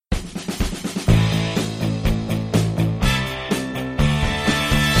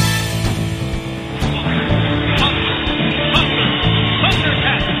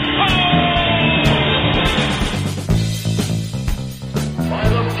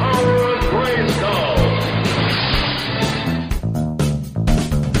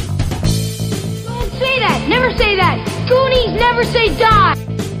ever say die?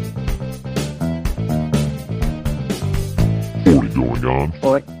 40 going on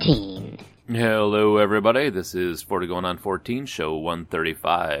 14. Hello, everybody. This is 40 Going on 14, show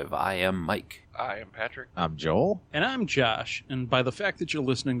 135. I am Mike. I am Patrick. I'm Joel. And I'm Josh. And by the fact that you're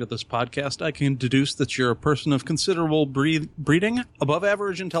listening to this podcast, I can deduce that you're a person of considerable breeding, above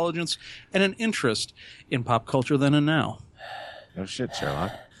average intelligence, and an interest in pop culture then and now. No shit,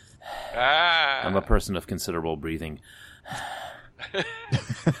 Sherlock. I'm a person of considerable breathing.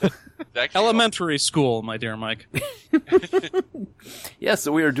 Elementary school, my dear Mike. Yeah,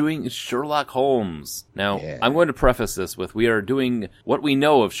 so we are doing Sherlock Holmes. Now, Yeah. I'm going to preface this with we are doing what we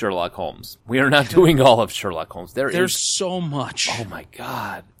know of Sherlock Holmes. We are not doing all of Sherlock Holmes. There's so much. Oh my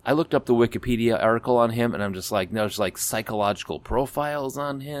God. I looked up the Wikipedia article on him, and I'm just like, there's like psychological profiles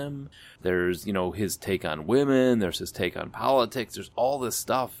on him. There's, his take on women. There's his take on politics. There's all this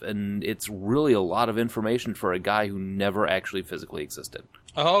stuff, and it's really a lot of information for a guy who never actually physically existed.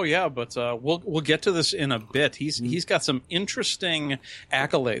 Oh yeah, but we'll get to this in a bit. He's got some interesting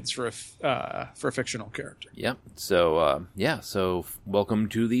accolades for a fictional character. Yep. So so welcome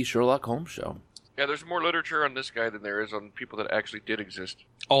to the Sherlock Holmes show. Yeah, there's more literature on this guy than there is on people that actually did exist.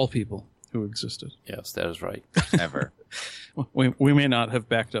 All people who existed. Yes, that is right. Ever. We may not have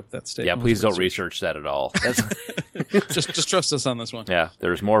backed up that statement. Yeah, please don't research that at all. That's just trust us on this one. Yeah,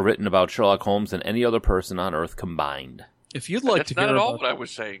 there's more written about Sherlock Holmes than any other person on Earth combined. If you'd like That's to hear not at all about, what I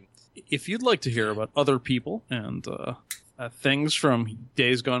was saying. if you'd like to hear about other people and things from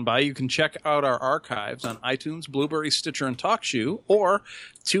days gone by, you can check out our archives on iTunes, Blueberry, Stitcher, and TalkShoe, or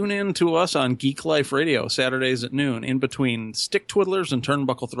tune in to us on Geek Life Radio Saturdays at noon, in between Stick Twiddlers and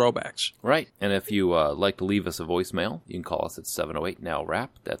Turnbuckle Throwbacks. Right. And if you like to leave us a voicemail, you can call us at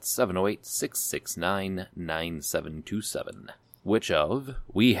 708-NOW-RAP. That's 708-669-9727. Which of?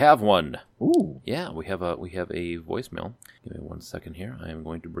 We have one. Ooh. Yeah, we have a voicemail. Give me 1 second here. I am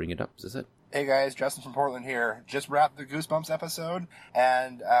going to bring it up. Is this it? Hey guys, Justin from Portland here. Just wrapped the Goosebumps episode,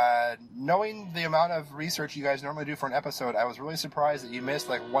 and knowing the amount of research you guys normally do for an episode, I was really surprised that you missed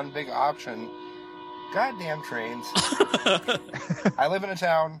like one big option. Goddamn trains. I live in a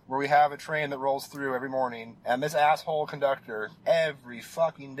town where we have a train that rolls through every morning, and this asshole conductor, every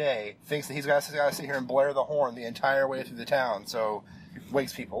fucking day, thinks that he's got to sit here and blare the horn the entire way through the town, so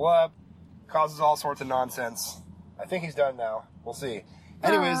wakes people up, causes all sorts of nonsense. I think he's done now. We'll see.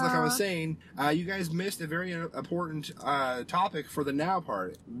 Anyways, like I was saying, you guys missed a very important topic for the now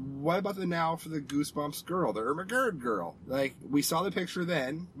part. What about the now for the Goosebumps girl, the Irma Gerd girl? Like, we saw the picture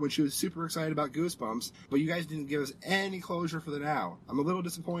then, when she was super excited about Goosebumps, but you guys didn't give us any closure for the now. I'm a little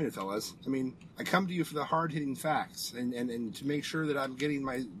disappointed, fellas. I mean, I come to you for the hard-hitting facts, and to make sure that I'm getting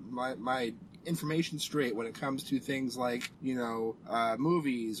my information straight when it comes to things like,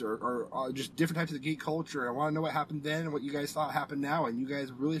 movies or just different types of geek culture. I want to know what happened then and what you guys thought happened now, and you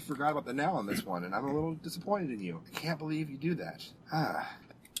guys really forgot about the now on this one, and I'm a little disappointed in you. I can't believe you do that.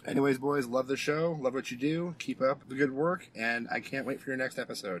 Anyways, boys, love the show, love what you do, keep up the good work, and I can't wait for your next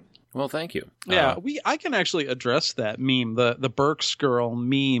episode. Well, thank you. Yeah, I can actually address that meme, the Burks girl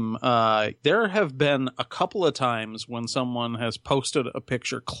meme. There have been a couple of times when someone has posted a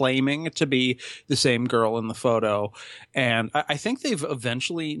picture claiming to be the same girl in the photo, and I think they've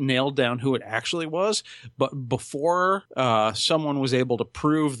eventually nailed down who it actually was, but before someone was able to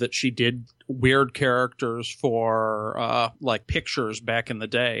prove that she did weird characters for like pictures back in the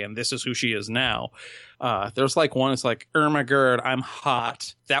day, and this is who she is now. There's like one, it's like, Irma Gerd, I'm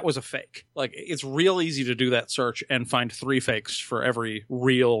hot. That was a fake. Like, it's real easy to do that search and find 3 fakes for every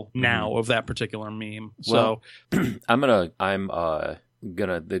real now of that particular meme. Well, so I'm gonna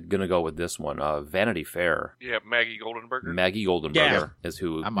go with this one. Vanity Fair. Yeah, Maggie Goldenberger. Maggie Goldenberger is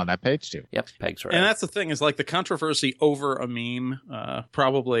who. I'm on that page too. Yep, Peg's right. And that's the thing, is like the controversy over a meme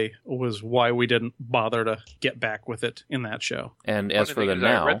probably was why we didn't bother to get back with it in that show. And as for the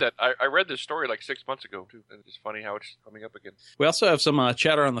now, I read this story like 6 months ago too, and it's funny how it's coming up again. We also have some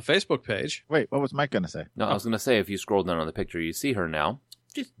chatter on the Facebook page. Wait, what was Mike going to say? No, I was going to say, if you scroll down on the picture, you see her now.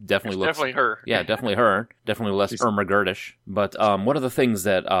 She definitely looks... Definitely her. Yeah, definitely her. Definitely less Irma Gerdish. But one of the things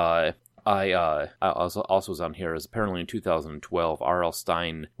that I also was on here is apparently in 2012, R.L.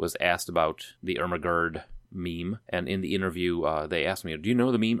 Stine was asked about the Irma Gerd meme, and in the interview they asked me, do you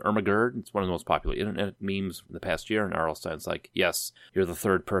know the meme Irma Gerd? It's one of the most popular internet memes in the past year, and R.L. Stine's like, yes, you're the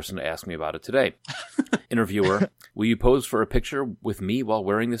third person to ask me about it today. Interviewer, will you pose for a picture with me while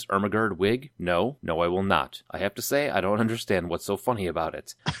wearing this Irma Gerd wig? No, I will not. I have to say, I don't understand what's so funny about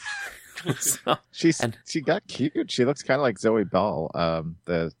it. So, she got cute. She looks kind of like Zoe Bell,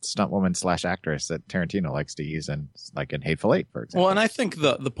 the stunt woman / actress that Tarantino likes to use in Hateful Eight, for example. Well, and I think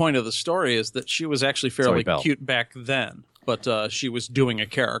the point of the story is that she was actually fairly cute back then. but she was doing a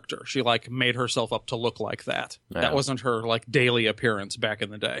character. She like made herself up to look like that. Yeah. That wasn't her like daily appearance back in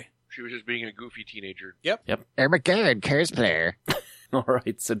the day. She was just being a goofy teenager. Armageddon cosplayer. All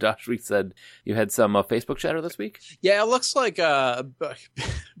right, so Josh, we said you had some Facebook chatter this week? Yeah, it looks like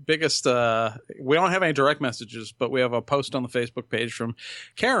biggest. We don't have any direct messages, but we have a post on the Facebook page from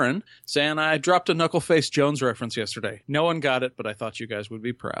Karen saying, "I dropped a Knuckleface Jones reference yesterday. No one got it, but I thought you guys would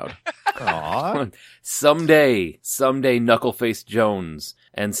be proud." Aw. Someday, Knuckleface Jones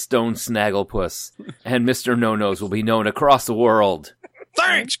and Stone Snagglepuss and Mr. No-Nose will be known across the world.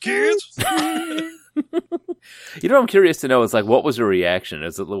 Thanks, kids. You know what I'm curious to know is like, what was her reaction?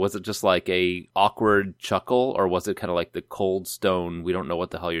 Was it just like a awkward chuckle, or was it kind of like the cold stone, we don't know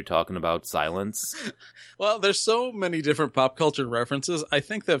what the hell you're talking about, silence? Well, there's so many different pop culture references. I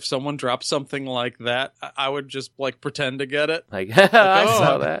think that if someone dropped something like that, I would just like pretend to get it. Like, I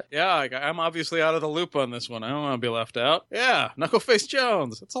saw that. Yeah, I'm obviously out of the loop on this one. I don't want to be left out. Yeah, Knuckleface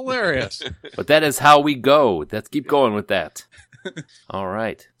Jones. It's hilarious. But that is how we go. Let's keep going with that. All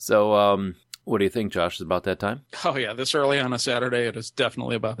right. So, what do you think, Josh? Is it about that time? Oh yeah, this early on a Saturday, it is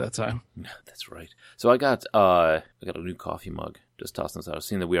definitely about that time. That's right. So I got a new coffee mug. Just tossing this out. I've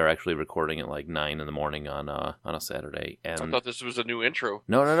seen that we are actually recording at like 9 in the morning on a Saturday. And I thought this was a new intro.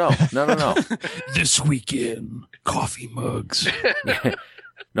 No. This weekend, coffee mugs.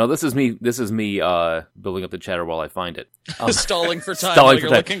 No, this is me building up the chatter while I find it. Stalling for time Stalling while for you're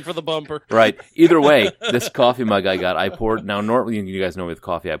time. looking for the bumper. Right. Either way, this coffee mug I poured. Now, normally, you guys know me with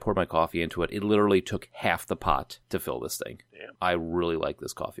coffee. I poured my coffee into it. It literally took half the pot to fill this thing. Damn. I really like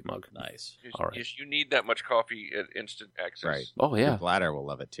this coffee mug. Nice. All right. You need that much coffee at instant access. Right. Oh, Your yeah. bladder will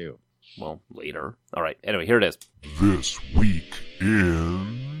love it too. Well, later. All right. Anyway, here it is. This week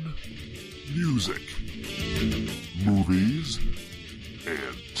in music, movies,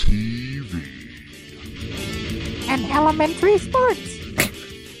 and TV. And elementary sports.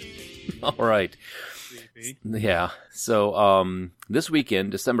 All right. Creepy. Yeah. So, this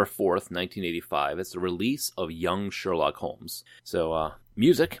weekend, December 4th, 1985, it's the release of Young Sherlock Holmes. So,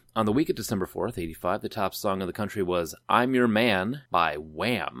 music. On the week of December 4th, 85, the top song of the country was I'm Your Man by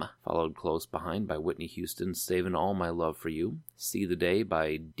Wham! Followed close behind by Whitney Houston's Savin' All My Love for You, See the Day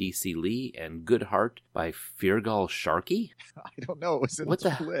by D.C. Lee, and Good Heart by Feargal Sharkey? I don't know. It was in What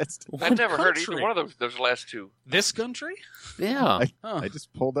the the- list. I've never heard country? either one of those last two. This country? Yeah. Huh. I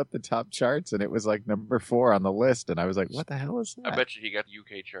just pulled up the top charts and it was like number 4 on the list, and I was like, "What the hell is that?" I bet you he got the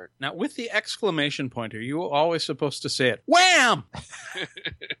UK chart. Now, with the exclamation point, are you always supposed to say it? Wham!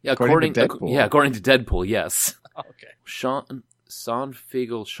 Yeah, According to Deadpool. according to Deadpool, yes. Okay. Sean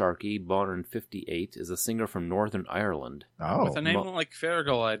Feargal Sharkey, born in 58, is a singer from Northern Ireland. Oh, With a name like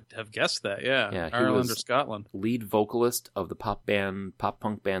Fergal, I'd have guessed that, yeah. Yeah, he Ireland was- or Scotland. Lead vocalist of the pop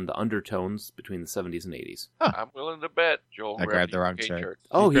punk band The Undertones between the 70s and 80s. I'm willing to bet Joel I grabbed the wrong UK chart.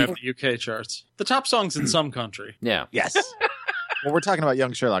 Oh, You he, grabbed the UK charts. The top songs in some country. yeah. yes. Well, we're talking about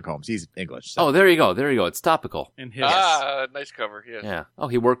young Sherlock Holmes. He's English. So. Oh, there you go. It's topical. In his. Nice cover, yes. Yeah. Oh,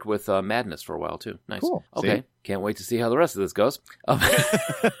 he worked with Madness for a while too. Nice. Cool. Okay. See? Can't wait to see how the rest of this goes.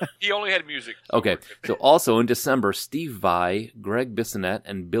 He only had music. Okay. So also in December, Steve Vai, Greg Bissonette,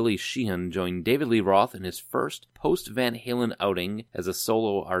 and Billy Sheehan joined David Lee Roth in his first post-Van Halen outing as a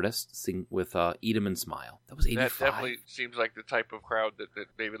solo artist, sing with Eat 'Em and Smile. That was 85. That definitely seems like the type of crowd that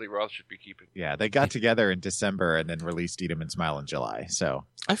David Lee Roth should be keeping. Yeah, they got together in December and then released Eat 'Em and Smile in July. So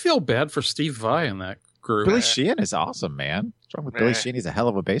I feel bad for Steve Vai in that group. Billy Sheehan is awesome, man. What's wrong with Billy Meh. Sheehan? He's a hell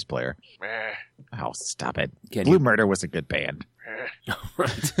of a bass player. Meh, Oh, stop it. Can Blue you- Murder was a good band. meh.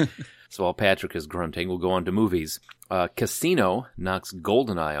 Right. So while Patrick is grunting, we'll go on to movies. Casino knocks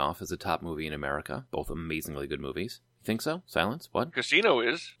GoldenEye off as a top movie in America. Both amazingly good movies. You think so? Silence? What? Casino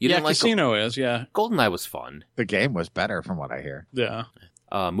is. You yeah, didn't like Casino is, yeah. GoldenEye was fun. The game was better from what I hear. Yeah.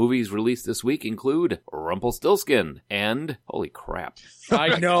 Movies released this week include Rumpelstiltskin and, holy crap,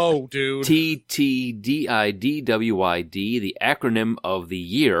 I know, dude. TTDIDWYD, the acronym of the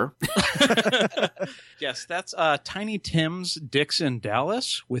year. Yes, that's Tiny Tim's Dicks in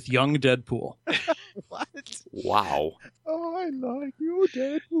Dallas with young Deadpool. What? Wow. Oh, I like you,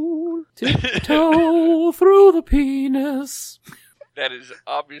 Deadpool. Tiptoe through the penis. That is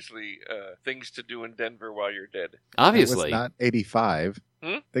obviously things to do in Denver while you're dead. It Obviously. was not 85.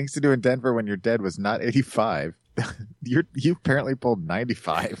 Hmm? Things to do in Denver when you're dead was not 85. You apparently pulled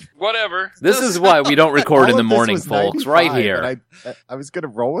 95. Whatever. This is why we don't record in All the of this morning, was folks. 95, Right here. and I was going to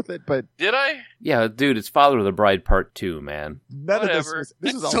roll with it, but Did I? Yeah, dude, it's Father of the Bride Part 2, man. none of this Whatever. was.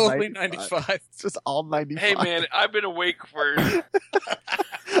 This was It's all only 95. 95. It's just all 95. Hey, man, I've been awake for... I'm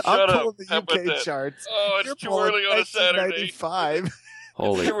Shut up. pulling the How about UK that? charts. Oh, it's You're too pulling early on a Saturday. 1995.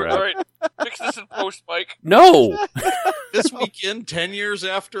 Holy All crap. right, fix this in post, Mike. No! This weekend, 10 years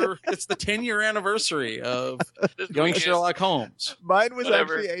after, it's the 10-year anniversary of This Young weekend- Sherlock Holmes. Mine was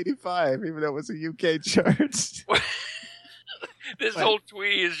Whatever. actually 85, even though it was a UK chart. This whole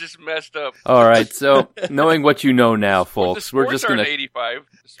tweet is just messed up. All right, so knowing what you know now, The folks, we're sports just aren't going to... 85.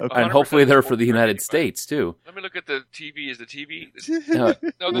 Okay. And hopefully they're for the 100% United sports are States, too. 85. Let me look at the TV. Is the TV? Uh,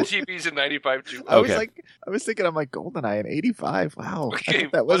 No, the TV's in 95 too. I was Okay. like, I was thinking, I'm like, GoldenEye in 85. Wow. I Okay,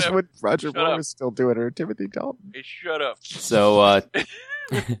 thought that was whatever. when Roger Shut Moore up. was still doing it, or Timothy Dalton. Hey, shut up. So,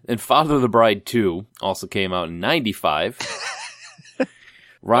 and Father of the Bride 2 also came out in 95.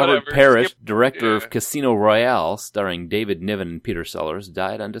 Robert Whatever. Parrish, Skip- director yeah. of Casino Royale, starring David Niven and Peter Sellers,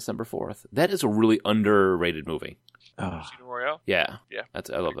 died on December 4th. That is a really underrated movie. Oh, Casino Royale. Yeah. Yeah.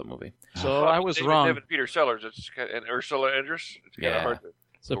 I love that movie. So I was David wrong. Niven, Peter Sellers, and Ursula Andress. It's kind Yeah. of hard to.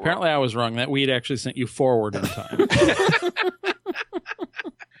 So apparently I was wrong. That weed actually sent you forward in time.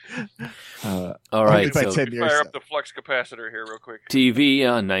 All right, Only by so 10 years. Fire up the flux capacitor here real quick. TV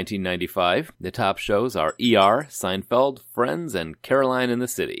on 1995. The top shows are ER, Seinfeld, Friends, and Caroline in the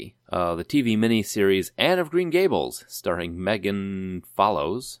City. The TV miniseries Anne of Green Gables, starring Megan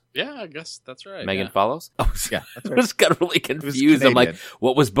Follows. Yeah, I guess that's right. Megan yeah. Follows? Oh, Yeah, that's I right. just got really It was confused. I'm like, Canadian.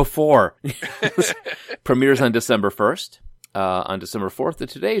 what was before? Premieres on December 1st. On December 4th, The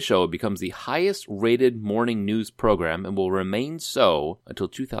Today Show becomes the highest-rated morning news program and will remain so until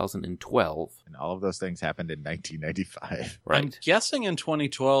 2012. And all of those things happened in 1995. Right? I'm guessing in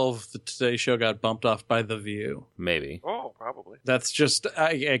 2012, the Today Show got bumped off by The View. Maybe. Oh, probably. That's just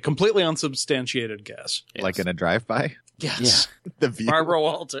a completely unsubstantiated guess. Yes. Like in a drive-by. Yes. The View. Barbara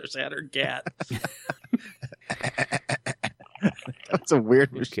Walters had her gat. That's a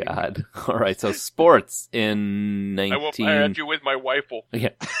weird machine. God. All right. So sports in I will fire at you with my rifle. Yeah.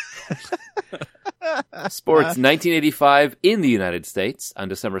 Sports 1985 in the United States. On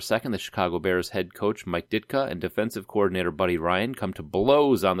December 2nd, the Chicago Bears head coach Mike Ditka and defensive coordinator Buddy Ryan come to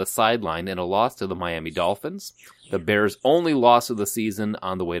blows on the sideline in a loss to the Miami Dolphins. The Bears' only loss of the season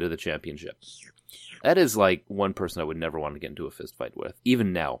on the way to the championship. That is like one person I would never want to get into a fist fight with.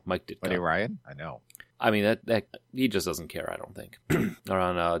 Even now, Mike Ditka. Buddy Ryan? I know. I mean, that he just doesn't care, I don't think.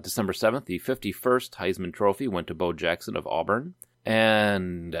 On December 7th, the 51st Heisman Trophy went to Bo Jackson of Auburn.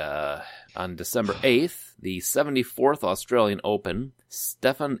 And on December 8th, the 74th Australian Open,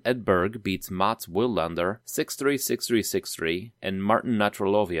 Stefan Edberg beats Mats Wilander 6-3, 6-3, 6-3, and Martin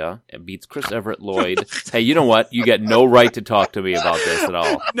Navratilova beats Chris Everett Lloyd. Hey, you know what? You get no right to talk to me about this at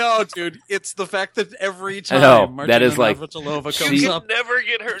all. No, dude, it's the fact that every time know, that Martina is like- Navratilova She- comes You up, can never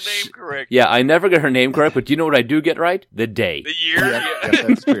get her name correct. Yeah, I never get her name correct, but do you know what I do get right? The day. The year. Yeah, Yeah. yeah,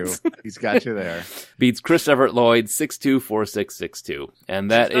 that's true. He's got you there. Beats Chris Everett Lloyd 6-2, 4-6, 6-2. And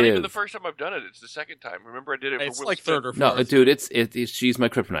that It's not even is... the first time I've done it. It's the second time. Remember, I did it for it's Will like Smith. third or No, fourth. dude, it's she's my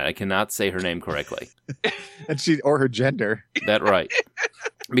kryptonite. I cannot say her name correctly. And or her gender. That right.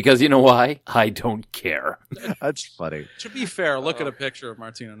 Because you know why? I don't care. That's funny. To be fair, look at a picture of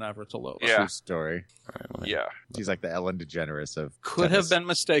Martina Navratilova. Yeah. True story. Yeah. She's like the Ellen DeGeneres of Could tennis. have been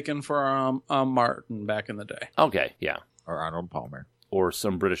mistaken for Martin back in the day. Okay, yeah. Or Arnold Palmer. Or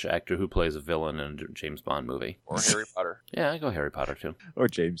some British actor who plays a villain in a James Bond movie. Or Harry Potter. Yeah, I go Harry Potter too. Or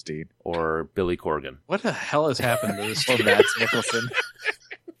James Dean. Or Billy Corgan. What the hell has happened to this? Or Mads Mikkelsen.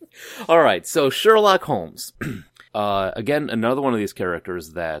 All right, so Sherlock Holmes. Again, another one of these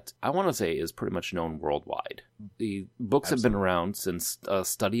characters that I want to say is pretty much known worldwide. The books have been around since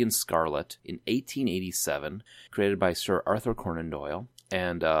Study in Scarlet in 1887, created by Sir Arthur Conan Doyle.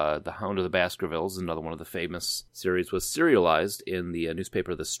 And The Hound of the Baskervilles, another one of the famous series, was serialized in the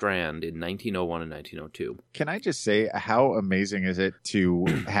newspaper The Strand in 1901 and 1902. Can I just say, how amazing is it to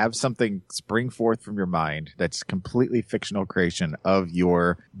have something spring forth from your mind that's completely fictional creation of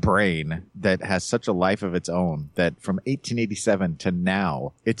your brain that has such a life of its own, that from 1887 to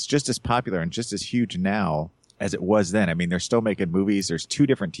now, it's just as popular and just as huge now as it was then. I mean, they're still making movies. There's 2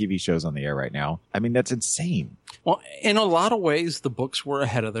 different TV shows on the air right now. I mean, that's insane. Well, in a lot of ways, the books were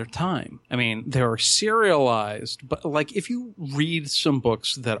ahead of their time. I mean, they were serialized, but like if you read some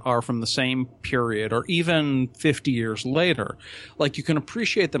books that are from the same period or even 50 years later, like you can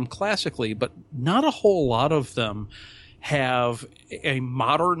appreciate them classically, but not a whole lot of them have a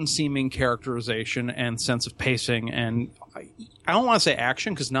modern seeming characterization and sense of pacing. And I don't want to say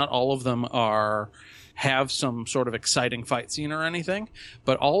action because not all of them have some sort of exciting fight scene or anything,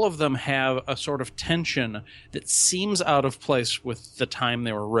 but all of them have a sort of tension that seems out of place with the time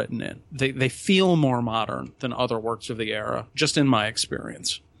they were written in. They feel more modern than other works of the era, just in my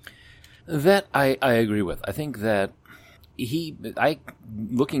experience. That I agree with. I think that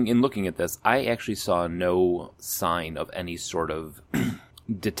looking at this, I actually saw no sign of any sort of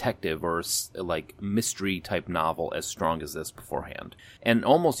detective or like mystery type novel as strong as this beforehand. And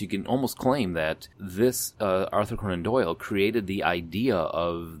you can almost claim that this Arthur Conan Doyle created the idea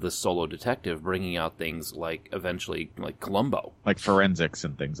of the solo detective, bringing out things like eventually like Columbo, like forensics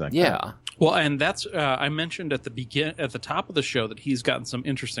and things like that. yeah. Well, and that's I mentioned at the top of the show that he's gotten some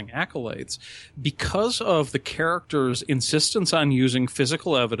interesting accolades because of the character's insistence on using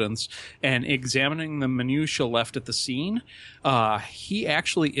physical evidence and examining the minutiae left at the scene. He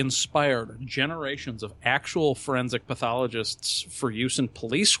actually inspired generations of actual forensic pathologists for use in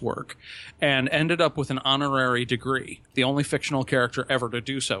police work, and ended up with an honorary degree. The only fictional character ever to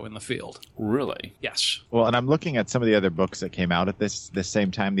do so in the field. Really? Yes. Well, and I'm looking at some of the other books that came out at this same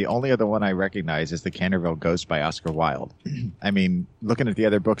time. The only other one I recognize is The Canterville Ghost by Oscar Wilde. I mean, looking at the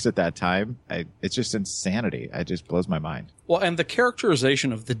other books at that time, it's just insanity. It just blows my mind. Well, and the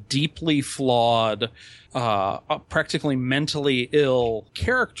characterization of the deeply flawed, practically mentally ill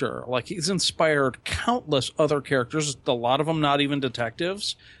character, like he's inspired countless other characters, a lot of them not even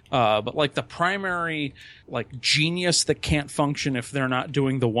detectives, but like the primary like genius that can't function if they're not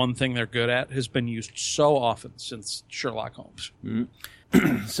doing the one thing they're good at has been used so often since Sherlock Holmes.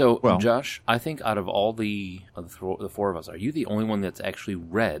 Mm-hmm. So, Josh, I think out of all the four of us, are you the only one that's actually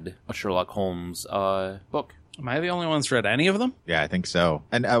read a Sherlock Holmes book? Am I the only one that's read any of them? Yeah, I think so.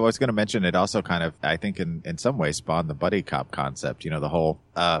 And I was going to mention it also kind of, I think in some ways spawned the buddy cop concept. You know, the whole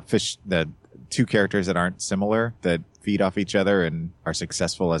the two characters that aren't similar that feed off each other and are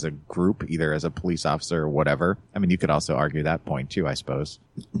successful as a group, either as a police officer or whatever. I mean, you could also argue that point too, I suppose.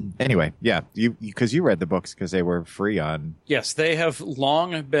 Anyway, yeah, because you read the books because they were free on. Yes, they have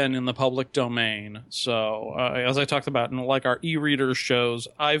long been in the public domain. So as I talked about in like our e-readers shows,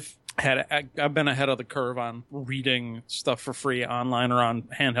 I've been ahead of the curve on reading stuff for free online or on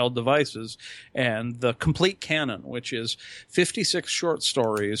handheld devices, and the complete canon, which is 56 short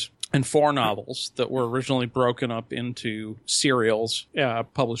stories and 4 novels that were originally broken up into serials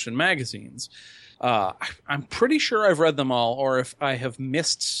published in magazines. I'm pretty sure I've read them all, or if I have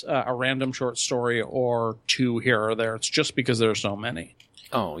missed a random short story or 2 here or there, it's just because there are so many.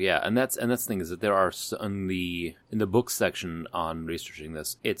 Oh yeah, and that's the thing is that there are in the book section on researching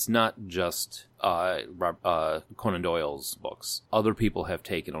this, it's not just Conan Doyle's books. Other people have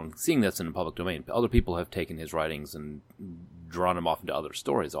taken on seeing this in the public domain. Other people have taken his writings and drawn him off into other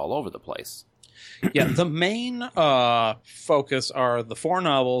stories all over the place. Yeah, the main focus are the 4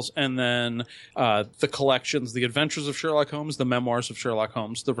 novels, and then the collections, The Adventures of Sherlock Holmes, The Memoirs of Sherlock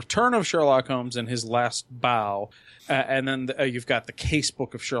Holmes, The Return of Sherlock Holmes, and His Last Bow. And then you've got the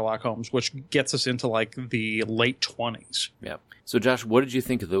Casebook of Sherlock Holmes, which gets us into like the late 20s. Yeah. So, Josh, what did you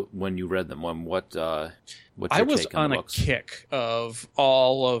think of when you read them? What's your I was take on on the a books? kick of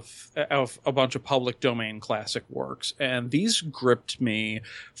all of a bunch of public domain classic works, and these gripped me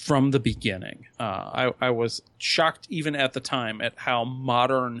from the beginning. I was shocked even at the time at how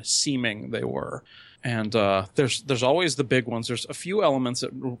modern seeming they were. And there's always the big ones. There's a few elements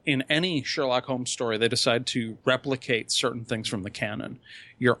that in any Sherlock Holmes story, they decide to replicate certain things from the canon.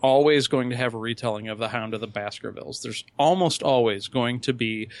 You're always going to have a retelling of The Hound of the Baskervilles. There's almost always going to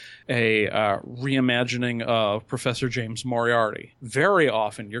be a reimagining of Professor James Moriarty. Very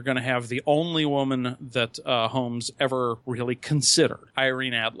often, you're going to have the only woman that Holmes ever really considered,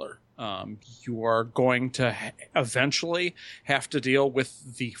 Irene Adler. You are going to eventually have to deal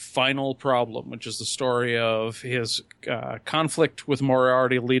with the final problem, which is the story of his conflict with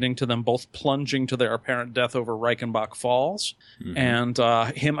Moriarty leading to them both plunging to their apparent death over Reichenbach Falls, and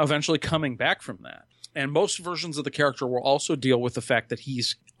him eventually coming back from that. And most versions of the character will also deal with the fact that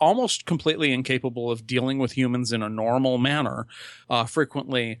he's almost completely incapable of dealing with humans in a normal manner,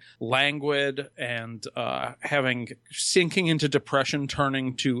 frequently languid and sinking into depression,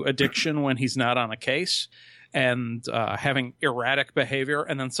 turning to addiction when he's not on a case, and having erratic behavior,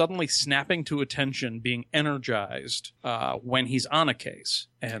 and then suddenly snapping to attention, being energized when he's on a case.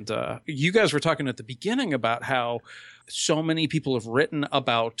 And you guys were talking at the beginning about how so many people have written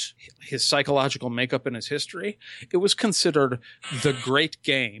about his psychological makeup and his history. It was considered the great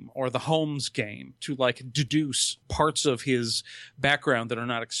game or the Holmes game to like deduce parts of his background that are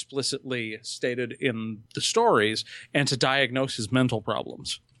not explicitly stated in the stories and to diagnose his mental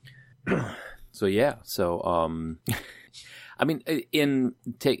problems. So yeah, I mean, I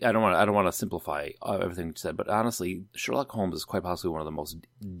don't want to simplify everything you said, but honestly, Sherlock Holmes is quite possibly one of the most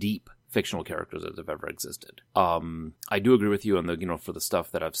deep fictional characters that have ever existed. I do agree with you on the, for the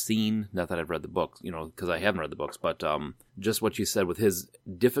stuff that I've seen, not that I've read the books, because I haven't read the books, but just what you said with his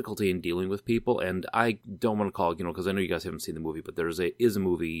difficulty in dealing with people, and I don't want to call it, because I know you guys haven't seen the movie, but there is a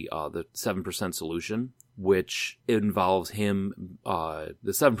movie, The 7% Solution, which involves him. The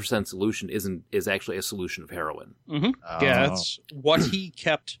 7% solution is actually a solution of heroin. Mm-hmm. Yeah, it's what he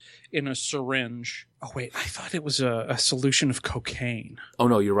kept in a syringe. Oh wait, I thought it was a solution of cocaine. Oh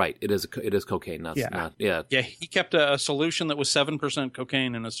no, you're right. It is cocaine. Yeah. He kept a solution that was 7%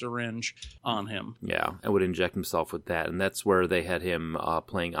 cocaine in a syringe on him. Yeah, and would inject himself with that, and that's where they had him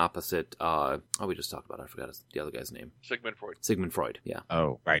playing opposite. We just talked about it. I forgot the other guy's name. Sigmund Freud. Yeah.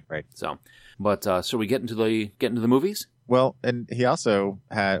 Oh, right. So, but so we get into the movies. Well, and he also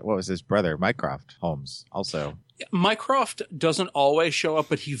had, what was his brother, Mycroft Holmes, also. Mycroft doesn't always show up,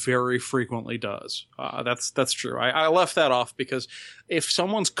 but he very frequently does. That's true. I left that off because if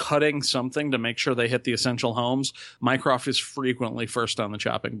someone's cutting something to make sure they hit the essential homes, Mycroft is frequently first on the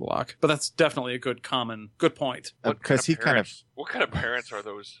chopping block. But that's definitely a good point. Because what kind of parents are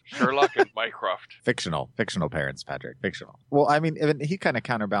those? Sherlock and Mycroft. Fictional parents, Patrick. Fictional. Well, I mean, he kind of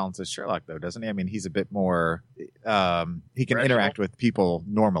counterbalances Sherlock, though, doesn't he? I mean, he's a bit more. He can interact with people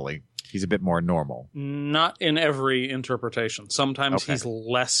normally. He's a bit more normal. Not in every interpretation. Sometimes he's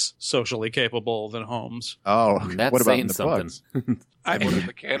less socially capable than Holmes. Oh, that's what about saying in the something. books? What is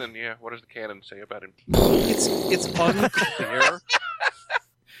the canon? Yeah, what does the canon say about him? It's unclear.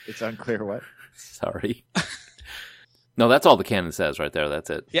 It's unclear what? Sorry. No, that's all the canon says right there. That's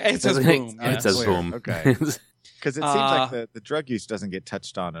it. Yeah, it says boom. It says boom. Okay. Because it seems like the drug use doesn't get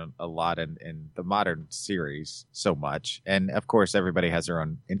touched on a lot in the modern series so much. And, of course, everybody has their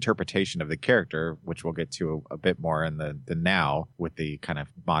own interpretation of the character, which we'll get to a bit more in the now with the kind of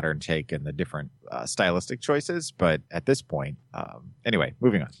modern take and the different stylistic choices. But at this point, anyway,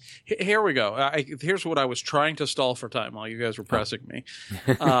 moving on. Here we go. Here's what I was trying to stall for time while you guys were pressing me.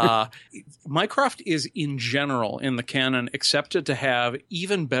 Mycroft is, in general, in the canon, accepted to have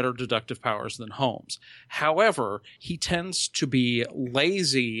even better deductive powers than Holmes. However, he tends to be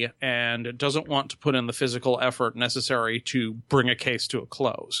lazy and doesn't want to put in the physical effort necessary to bring a case to a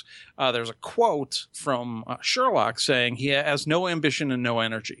close. There's a quote from Sherlock saying he has no ambition and no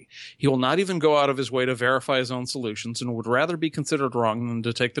energy. He will not even go out of his way to verify his own solutions and would rather be considered wrong than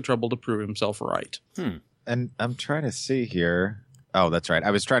to take the trouble to prove himself right. And I'm trying to see here. Oh, that's right.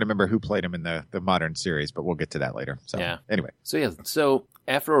 I was trying to remember who played him in the modern series, but we'll get to that later. So, yeah. Anyway. So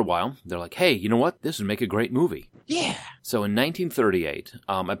after a while, they're like, hey, you know what? This would make a great movie. Yeah. So in 1938,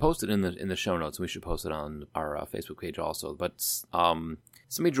 I posted in the show notes, and we should post it on our Facebook page also, but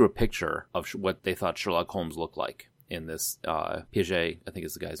somebody drew a picture of what they thought Sherlock Holmes looked like in this, Piaget, I think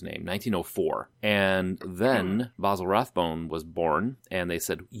is the guy's name, 1904. And then Basil Rathbone was born, and they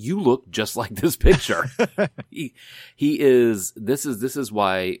said, you look just like this picture. This is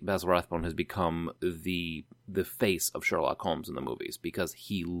why Basil Rathbone has become the face of Sherlock Holmes in the movies, because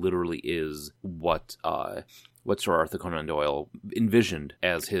he literally is what Sir Arthur Conan Doyle envisioned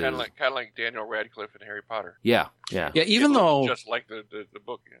as his... Kind of like Daniel Radcliffe in Harry Potter. Yeah. Even though... Just like the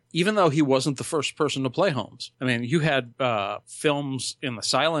book. Yeah. Even though he wasn't the first person to play Holmes. I mean, you had films in the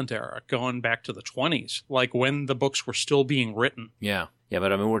silent era going back to the 20s, like when the books were still being written. Yeah. Yeah,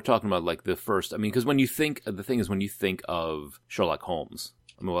 but I mean, we're talking about like the first... I mean, because when you think of Sherlock Holmes...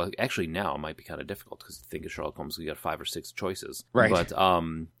 I mean, well, actually now it might be kind of difficult because you think of Sherlock Holmes, you got 5 or 6 choices. Right. But,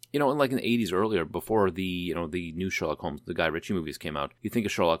 like in the 80s earlier, before the new Sherlock Holmes, the Guy Ritchie movies came out, you think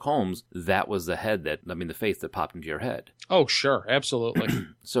of Sherlock Holmes, that was the face that popped into your head. Oh, sure. Absolutely.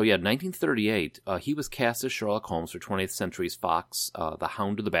 So, yeah, 1938, he was cast as Sherlock Holmes for 20th Century's Fox, The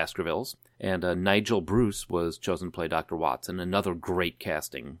Hound of the Baskervilles. And Nigel Bruce was chosen to play Dr. Watson. Another great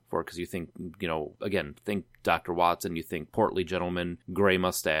casting for it, because you think, think Dr. Watson, you think portly gentleman, gray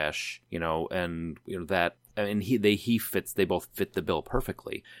mustache, and that. I mean, they both fit the bill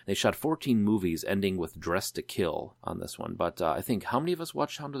perfectly. They shot 14 movies, ending with Dress to Kill on this one. But I think, how many of us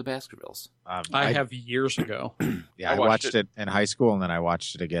watched Hound of the Baskervilles? I have years ago. Yeah, I watched it in high school, and then I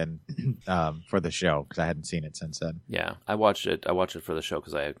watched it again for the show, because I hadn't seen it since then. Yeah, I watched it for the show,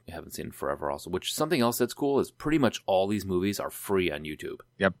 because I haven't seen it forever also. Which, something else that's cool is pretty much all these movies are free on YouTube.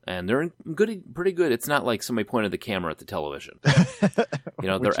 Yep. And they're pretty good. It's not like somebody pointed the camera at the television.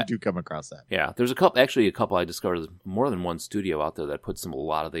 Which you do come across that. Yeah, there's a couple couple. I discovered there's more than one studio out there that puts a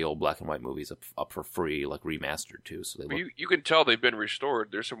lot of the old black and white movies up for free, like remastered too. So they look... you can tell they've been restored.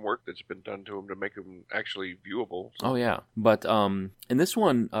 There's some work that's been done to them to make them actually viewable. Oh yeah, but in this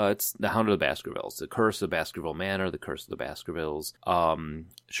one, it's The Hound of the Baskervilles, The Curse of Baskerville Manor, The Curse of the Baskervilles.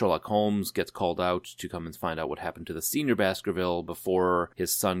 Sherlock Holmes gets called out to come and find out what happened to the senior Baskerville before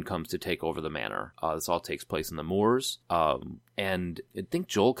his son comes to take over the manor. This all takes place in the moors. And I think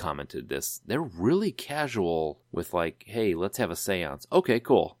Joel commented this. They're really casual with like, hey, let's have a seance. Okay,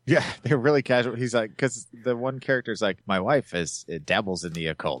 cool. Yeah, they're really casual. He's like, because the one character's like, my wife dabbles in the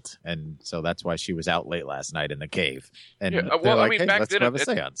occult, and so that's why she was out late last night in the cave. And yeah, they're like, hey, back let's then have a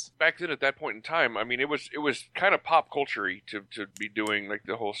seance. Back then, at that point in time, I mean, it was kind of pop culture-y to be doing like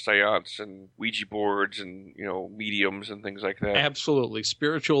the whole seance and Ouija boards and mediums and things like that. Absolutely,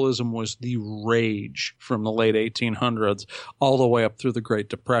 spiritualism was the rage from the late 1800s all the way up through the Great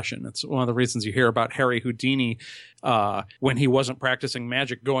Depression. It's one of the reasons you hear about Harry Houdini when he wasn't practicing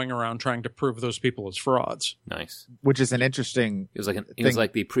magic, going around trying to prove those people as frauds. Nice. Which is an interesting. He was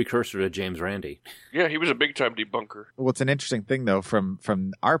like the precursor to James Randi. Yeah, he was a big time debunker. Well, it's an interesting thing though, from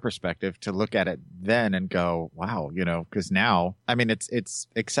our perspective, to look at it then and go, wow, because now, I mean, it's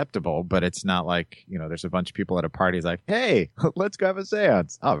acceptable, but it's not like there's a bunch of people at a party like, hey, let's go have a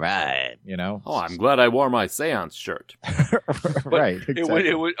seance. All right, Oh, I'm glad I wore my seance shirt. Right. Exactly.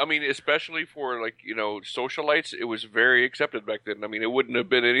 It was. I mean, especially for like socialites, it was very accepted back then. I mean, it wouldn't have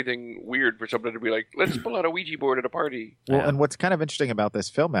been anything weird for somebody to be like, let's pull out a Ouija board at a party. Well, and what's kind of interesting about this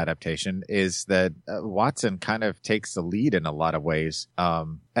film adaptation is that Watson kind of takes the lead in a lot of ways.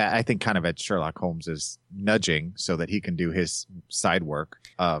 I think kind of at Sherlock Holmes's nudging so that he can do his side work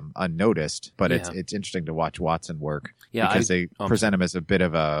unnoticed. But it's interesting to watch Watson work because they present him as a bit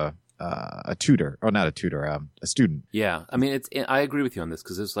of a tutor, or not a tutor, a student. Yeah, I mean, I agree with you on this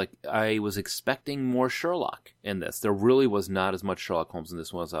because it's like I was expecting more Sherlock in this. There really was not as much Sherlock Holmes in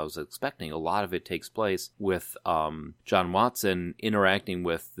this one as I was expecting. A lot of it takes place with John Watson interacting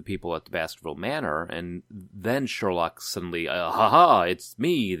with the people at the Baskerville Manor, and then Sherlock suddenly, it's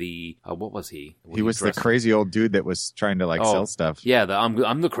me. The what was he? He was the crazy old dude that was trying to sell stuff. Yeah, I'm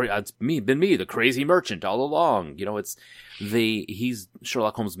it's me, the crazy merchant all along.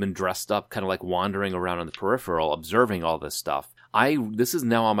 Sherlock Holmes has been dressed up, kind of like wandering around on the peripheral, observing all this stuff. This is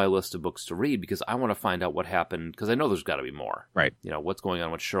now on my list of books to read because I want to find out what happened, because I know there's got to be more. Right. What's going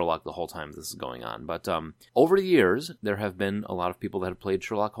on with Sherlock the whole time this is going on. But over the years, there have been a lot of people that have played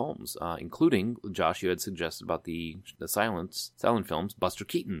Sherlock Holmes, including, Josh, you had suggested about the silent films, Buster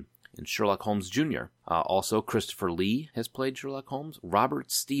Keaton and Sherlock Holmes Jr. Also, Christopher Lee has played Sherlock Holmes.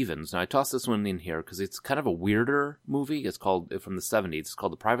 Robert Stevens. Now, I tossed this one in here because it's kind of a weirder movie. It's called, from the 70s, it's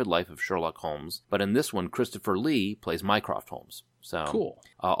called The Private Life of Sherlock Holmes. But in this one, Christopher Lee plays Mycroft Holmes. So cool.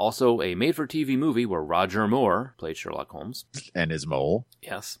 Also, a made-for-TV movie where Roger Moore played Sherlock Holmes. And his mole.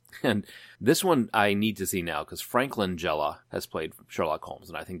 Yes. And this one I need to see now because Frank Langella has played Sherlock Holmes,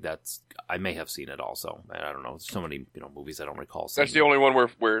 and I think I may have seen it also. I don't know. There's so many movies I don't recall seeing. That's the only one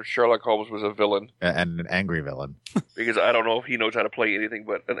where Sherlock Holmes was a villain. And an angry villain. Because I don't know if he knows how to play anything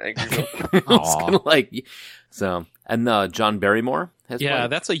but an angry villain. And John Barrymore has played. Yeah,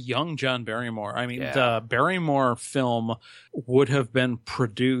 that's a young John Barrymore. I mean, Yeah. the Barrymore film would have been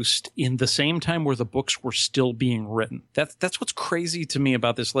produced in the same time where the books were still being written. That's what's crazy to me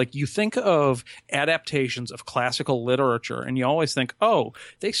about this. Like, you think of adaptations of classical literature, and you always think, oh,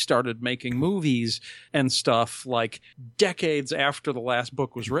 they started making movies and stuff like decades after the last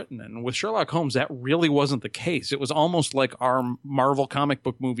book was written. And with Sherlock Holmes, that really wasn't the case. It was almost like our Marvel comic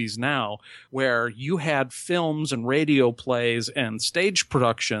book movies now, where you had films and radio plays and stage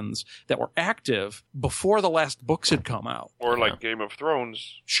productions that were active before the last books had come out. Or like Game of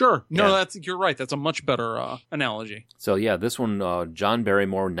Thrones. Sure. No, Yeah. you're right. That's a much better analogy. So yeah, this one, John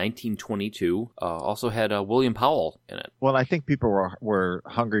Barrymore, 1922, also had William Powell in it. Well, I think people were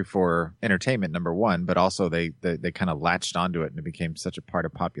hungry for entertainment, number one, but also they kind of latched onto it and it became such a part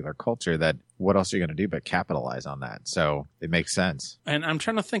of popular culture that what else are you going to do but capitalize on that? So it makes sense. And I'm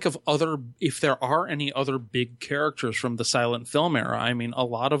trying to think of if there are any other big characters from the silent film era. I mean, a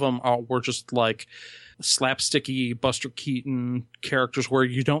lot of them were just like slapsticky Buster Keaton characters where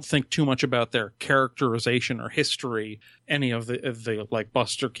you don't think too much about their characterization or history. Any of the like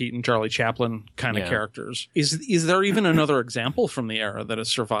Buster Keaton, Charlie Chaplin kind of characters. Is there even another example from the era that has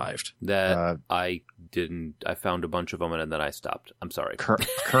survived? That I didn't. I found a bunch of them and then I stopped. I'm sorry.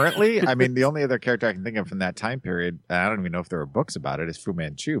 Currently, I mean, the only other character I can think of from that time period, and I don't even know if there were books about it, is Fu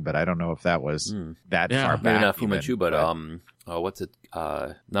Manchu, but I don't know if that was that far back. Maybe not Fu even, Manchu, but what's it?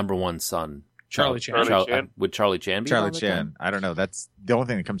 Number One Son. Charlie Chan. Would Charlie Chan be Charlie on the Chan. time? I don't know. That's the only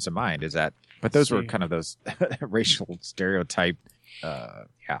thing that comes to mind is that But those were See. kind of those racial stereotype,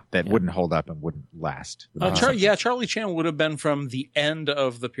 that wouldn't hold up and wouldn't last. Charlie Chan would have been from the end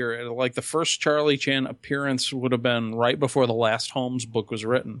of the period. Like the first Charlie Chan appearance would have been right before the last Holmes book was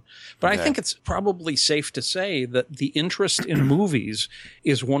written. But I think it's probably safe to say that the interest in movies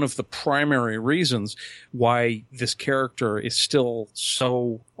is one of the primary reasons why this character is still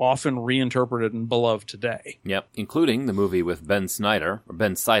so often reinterpreted and beloved today. Yep, including the movie with Ben Sider.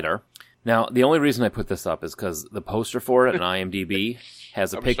 Now, the only reason I put this up is because the poster for it on IMDb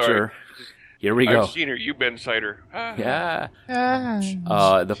has a I'm picture. sorry. Here we go. I've seen her. You Ben Sider. Yeah.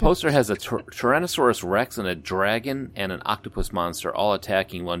 The poster has a Tyrannosaurus Rex and a dragon and an octopus monster all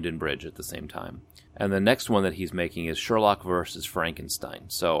attacking London Bridge at the same time. And the next one that he's making is Sherlock versus Frankenstein.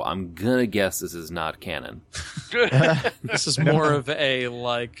 So I'm going to guess this is not canon. This is more of a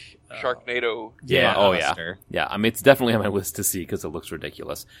Sharknado. Yeah. Oh, yeah. Monster. Yeah. I mean, it's definitely on my list to see because it looks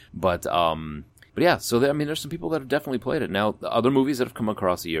ridiculous. But yeah, so there's some people that have definitely played it. Now, the other movies that have come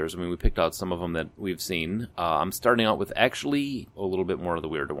across the years, I mean, we picked out some of them that we've seen. I'm starting out with actually a little bit more of the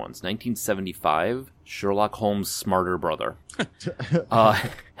weirder ones. 1975, Sherlock Holmes' Smarter Brother.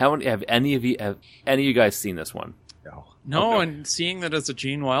 Have any of you guys seen this one? No, and seeing that as a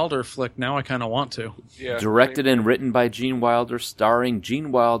Gene Wilder flick, now I kind of want to. Yeah. Directed and written by Gene Wilder, starring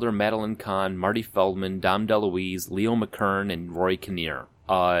Gene Wilder, Madeline Kahn, Marty Feldman, Dom DeLuise, Leo McKern, and Roy Kinnear.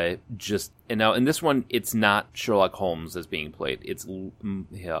 And now in this one, it's not Sherlock Holmes that's being played. It's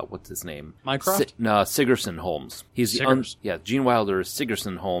what's his name? Mycroft? Sigerson Holmes. He's Gene Wilder is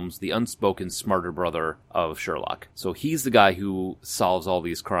Sigerson Holmes, the unspoken smarter brother of Sherlock. So he's the guy who solves all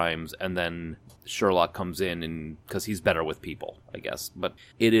these crimes, and then Sherlock comes in and because he's better with people, I guess. But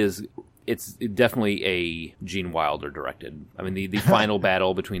it's definitely a Gene Wilder directed. I mean, the final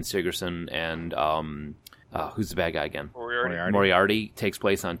battle between Sigerson and who's the bad guy again? Moriarty takes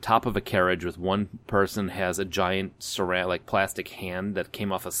place on top of a carriage with one person has a giant plastic hand that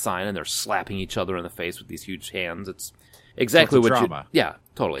came off a sign, and they're slapping each other in the face with these huge hands. It's exactly So it's a what drama. Yeah,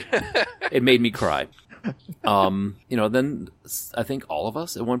 totally. It made me cry. Then I think all of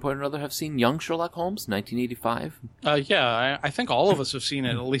us at one point or another have seen Young Sherlock Holmes, 1985. I think all of us have seen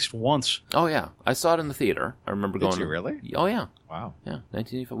it at least once. Oh yeah, I saw it in the theater. I remember going. Did you really? Oh yeah. Wow. Yeah,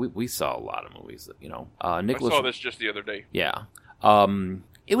 1985. We saw a lot of movies that I Nicholas. saw this just the other day. Yeah.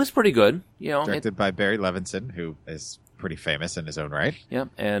 It was pretty good. Directed by Barry Levinson, who is pretty famous in his own right. Yeah,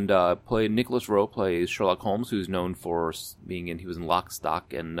 and Nicholas Rowe plays Sherlock Holmes, who's known for he was in Lock,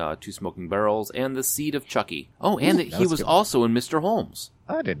 Stock, and Two Smoking Barrels, and The Seed of Chucky. Oh, and he was also in Mr. Holmes.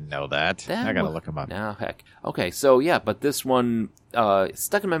 I didn't know that. I gotta look him up. Now, heck. Okay, so yeah, but this one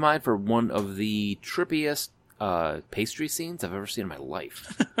stuck in my mind for one of the trippiest pastry scenes I've ever seen in my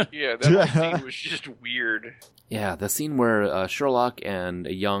life. Yeah, that whole scene was just weird. Yeah, the scene where Sherlock and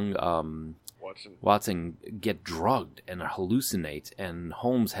a young Watson get drugged and hallucinate, and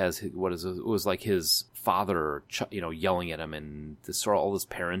Holmes has it was like his father, yelling at him, and all this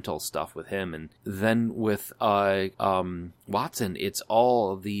parental stuff with him, and then with Watson, it's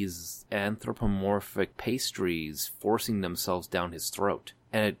all of these anthropomorphic pastries forcing themselves down his throat.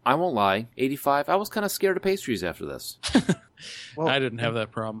 And I won't lie, 85, I was kind of scared of pastries after this. Well, I didn't have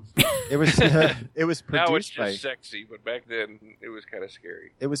that problem. It was produced Now it's by just sexy, but back then it was kind of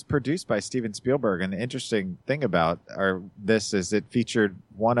scary. It was produced by Steven Spielberg, and the interesting thing about this is it featured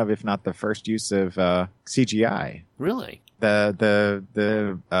one of, if not the first use of CGI. Really? The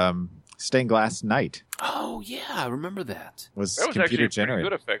stained glass knight. Oh yeah, I remember that. That was computer actually a pretty generated.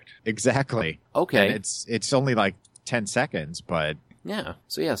 good effect. Exactly. Okay. And it's only like 10 seconds, but Yeah.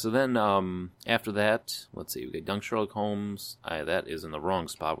 So then after that, let's see, we got Young Sherlock Holmes. That is in the wrong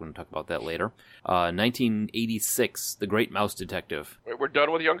spot. We're going to talk about that later. 1986, The Great Mouse Detective. Wait, we're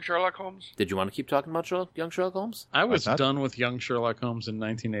done with Young Sherlock Holmes? Did you want to keep talking about Young Sherlock Holmes? I was not? done with Young Sherlock Holmes in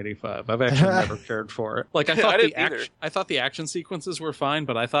 1985. I've actually never cared for it. Like I thought I thought the action sequences were fine,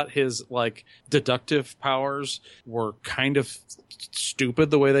 but I thought his deductive powers were kind of stupid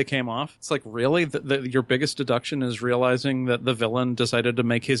the way they came off. It's like, really? Your biggest deduction is realizing that the villain decided to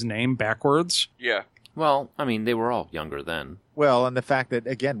make his name backwards? Yeah. Well, I mean, they were all younger then. well, and the fact that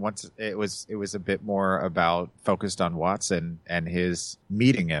again, once it was a bit more about focused on Watson and his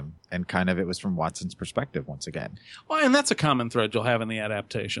meeting him, and kind of it was from Watson's perspective once again, Well, and that's a common thread you'll have in the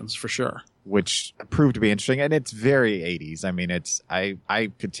adaptations for sure. which proved to be interesting. And it's very 80s. I mean,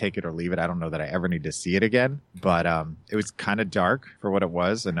 I could take it or leave it. I don't know that I ever need to see it again, but it was kind of dark for what it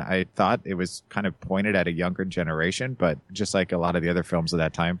was, and I thought it was kind of pointed at a younger generation. But just like a lot of the other films of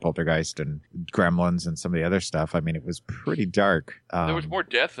that time, Poltergeist and Gremlins and some of the other stuff, I mean, it was pretty dark. There was more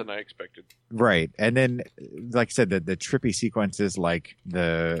death than I expected. Right. And then, like I said, the trippy sequences, like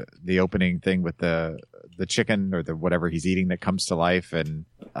the the opening thing with the chicken or the whatever he's eating that comes to life, and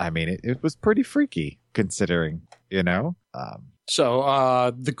I mean it was pretty freaky considering, you know.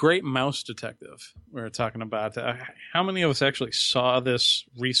 So, The Great Mouse Detective, we were talking about. How many of us actually saw this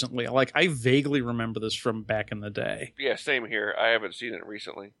recently? Like, I vaguely remember this from back in the day. Yeah, same here. I haven't seen it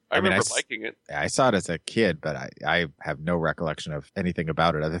recently. I mean, remember liking it. I saw it as a kid, but I have no recollection of anything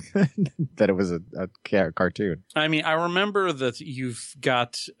about it other than that it was a cartoon. I mean, I remember that you've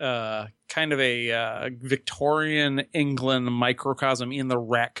got kind of a Victorian England microcosm in the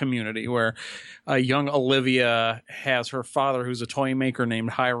rat community where young Olivia has her father, who's a toy maker named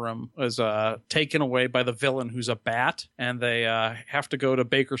Hiram, was taken away by the villain who's a bat, and they have to go to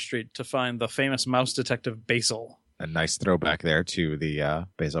Baker Street to find the famous mouse detective Basil. A nice throwback there to the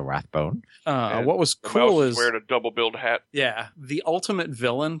Basil Rathbone. What was The cool mouse is wearing a double-billed hat. yeah, the ultimate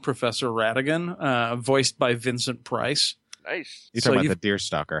villain, Professor Ratigan, voiced by Vincent Price. Nice. You're So talking you've- about the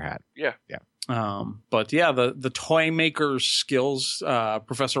Deerstalker hat. Yeah. But yeah, the toy maker's skills,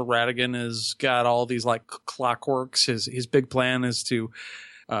 Professor Ratigan has got all these like clockworks. His big plan is to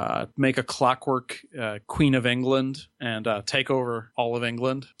make a clockwork Queen of England and take over all of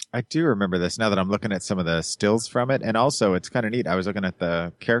England. I do remember this now that I'm looking at some of the stills from it, and also it's kind of neat. I was looking at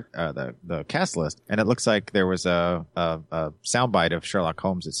the cast list, and it looks like there was a soundbite of Sherlock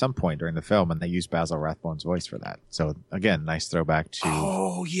Holmes at some point during the film, and they used Basil Rathbone's voice for that. So again, nice throwback to.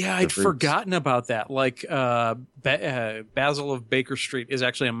 Oh yeah, I'd roots. forgotten about that. Like Basil of Baker Street is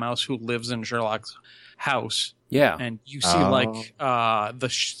actually a mouse who lives in Sherlock's house. Yeah. And you see like the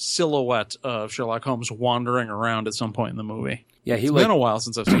silhouette of Sherlock Holmes wandering around at some point in the movie. Yeah, It's been a while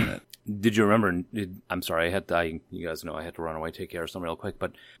since I've seen it. Did you remember? I'm sorry, you guys know I had to run away, take care of something real quick.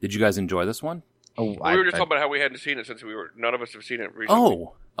 But did you guys enjoy this one? Oh, We were just talking about how we hadn't seen it since none of us have seen it recently.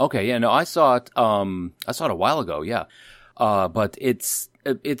 Oh, okay, yeah, no, I saw it. I saw it a while ago, yeah. But it's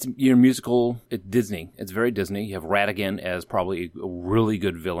your musical. It's Disney. It's very Disney. You have Ratigan as probably a really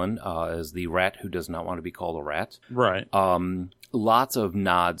good villain, as the rat who does not want to be called a rat. Right. Lots of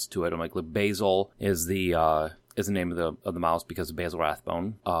nods to it. I'm like Basil is the name of the mouse because of Basil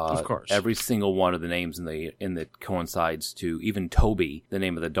Rathbone. Of course. Every single one of the names in that coincides to even Toby, the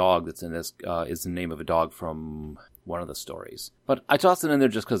name of the dog that's in this, is the name of a dog from one of the stories. But I tossed it in there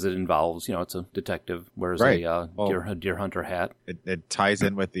just because it involves, it's a detective wears Right. a deer hunter hat. It ties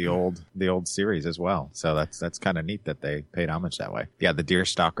in with the old series as well, so that's kind of neat that they paid homage that way. Yeah, the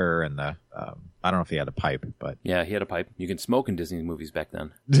Deerstalker and the I don't know if he had a pipe, but Yeah, he had a pipe. You can smoke in Disney movies back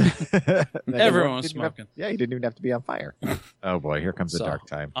then. Everyone was Didn't have- smoking. yeah, he didn't even have to be on fire. Oh boy, here comes the So, dark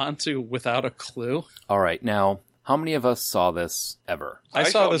time. On to Without a Clue. All right, now, how many of us saw this ever? I I saw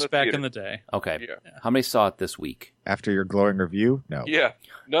saw it this in the back theater. in the day. Okay. Yeah. How many saw it this week? After your glowing review, no. Yeah.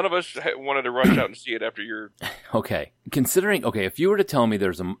 None of us wanted to rush out and see it after your... Okay. Considering, if you were to tell me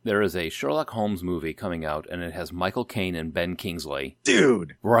there is a Sherlock Holmes movie coming out and it has Michael Caine and Ben Kingsley.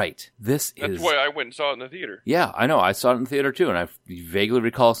 Dude. Right. This That's is... why I went and saw it in the theater. Yeah, I know. I saw it in the theater too, and I vaguely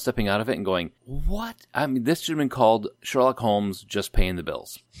recall stepping out of it and going, what? I mean, this should have been called Sherlock Holmes Just Paying the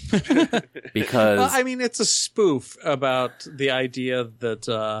Bills. Because... Well, I mean, it's a spoof about the idea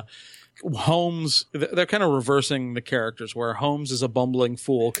that Holmes, they're kind of reversing the characters where Holmes is a bumbling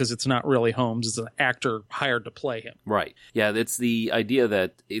fool because it's not really Holmes, it's an actor hired to play him. Right. Yeah, it's the idea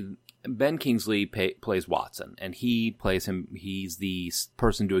that Ben Kingsley plays Watson, and he plays him. He's the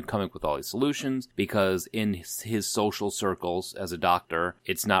person coming up with all these solutions because in his social circles as a doctor,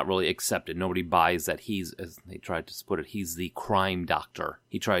 it's not really accepted. Nobody buys that he's, as they tried to put it, he's the crime doctor.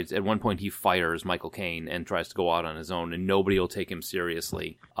 He tries, at one point he fires Michael Caine and tries to go out on his own, and nobody will take him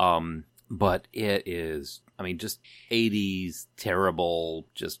seriously. But it is, just 80s, terrible,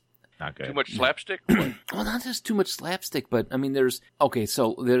 just... Not good. Too much slapstick? Well, not just too much slapstick, but there's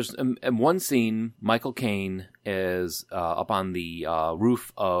one scene. Michael Caine is up on the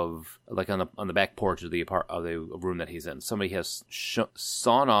roof of, like on the back porch of the room that he's in. Somebody has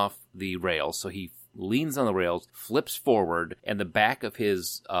sawn off the rails, so he leans on the rails, flips forward, and the back of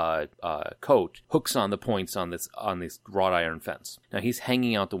his coat hooks on the points on this wrought iron fence. Now he's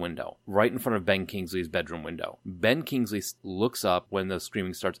hanging out the window, right in front of Ben Kingsley's bedroom window. Ben Kingsley looks up when the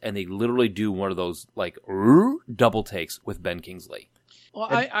screaming starts, and they literally do one of those like double takes with Ben Kingsley. Well,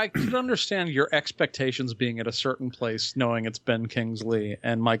 I could understand your expectations being at a certain place, knowing it's Ben Kingsley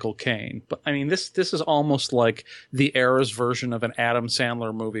and Michael Caine. But this is almost like the era's version of an Adam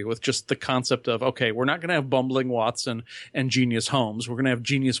Sandler movie with just the concept of, okay, we're not going to have bumbling Watson and genius Holmes. We're going to have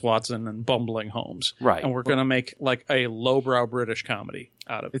genius Watson and bumbling Holmes. Right. And we're going to make like a lowbrow British comedy.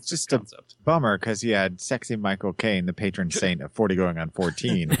 out of It's the just a concept. bummer because you had sexy Michael Caine, the patron saint of 40 going on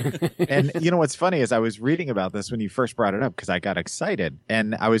 14. And you know what's funny is I was reading about this when you first brought it up because I got excited,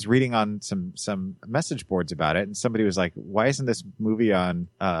 and I was reading on some message boards about it, and somebody was like, "Why isn't this movie on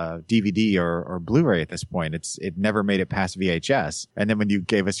DVD or Blu-ray at this point? It never made it past VHS." And then when you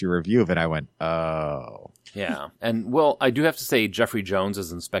gave us your review of it, I went, "Oh." Yeah. And, well, I do have to say Jeffrey Jones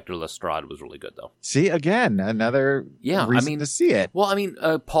as Inspector Lestrade was really good, though. See, again, another reason to see it. Well, I mean,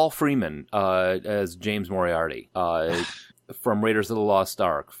 Paul Freeman as James Moriarty from Raiders of the Lost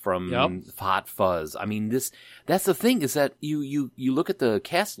Ark, from Hot Fuzz. I mean, that's the thing is that you look at the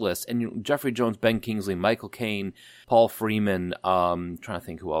cast list and Jeffrey Jones, Ben Kingsley, Michael Caine, Paul Freeman, trying to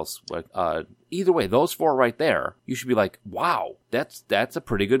think who else. Either way, those four right there, you should be like, wow, that's a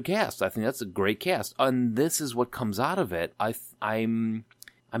pretty good cast. I think that's a great cast. And this is what comes out of it. I'm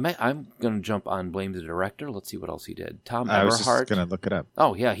going to jump on blame the director. Let's see what else he did. Tom Eberhardt. I was just going to look it up.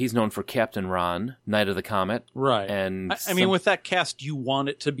 Oh, yeah. He's known for Captain Ron, Night of the Comet. Right. And I mean, with that cast, you want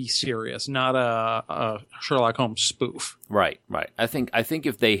it to be serious, not a Sherlock Holmes spoof. Right. I think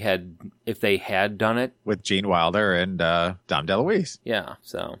if they had done it with Gene Wilder and Dom DeLuise. Yeah,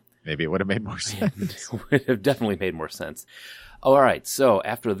 so maybe it would have made more sense. It would have definitely made more sense. All right. So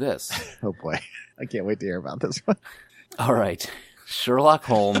after this, oh boy, I can't wait to hear about this one. All right. Sherlock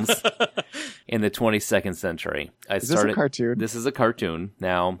Holmes in the 22nd century. Is this a cartoon? This is a cartoon.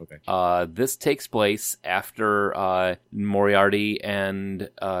 Now, okay. This takes place after Moriarty and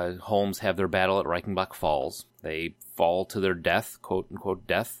Holmes have their battle at Reichenbach Falls. They fall to their death, quote unquote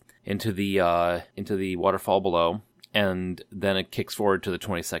death, into the waterfall below, and then it kicks forward to the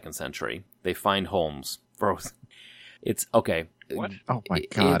 22nd century. They find Holmes. It's okay. What? Oh my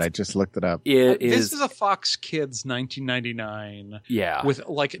God! I just looked it up. This is a Fox Kids 1999. Yeah. With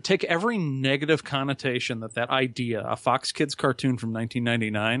take every negative connotation that idea, a Fox Kids cartoon from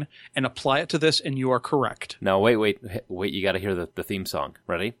 1999, and apply it to this, and you are correct. No, wait! You got to hear the theme song.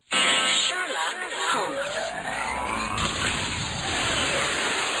 Ready? Sherlock Holmes.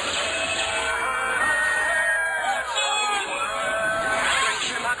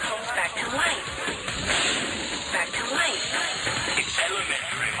 Sherlock Holmes back to life. It's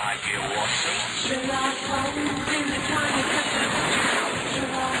elementary, my dear Watson. Sherlock Holmes in the 22nd century.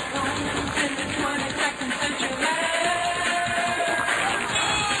 Sherlock Holmes in the 22nd century.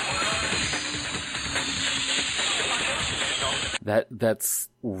 That's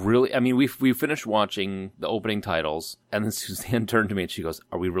really. I mean, we finished watching the opening titles, and then Suzanne turned to me and she goes,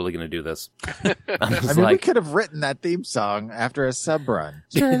 "Are we really going to do this?" We could have written that theme song after a sub run.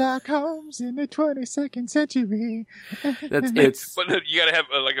 Sherlock Holmes in the 22nd century. It's. But you got to have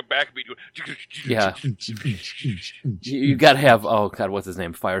like a backbeat. Yeah. You got to have. Oh God, what's his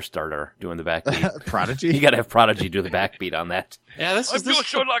name? Firestarter doing the backbeat. Prodigy. You got to have Prodigy do the backbeat on that. Yeah, I feel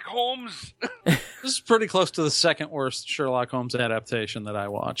Sherlock Holmes. This is pretty close to the second worst Sherlock Holmes adaptation that I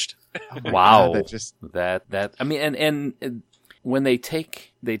watched. Wow, God, that I mean, and when they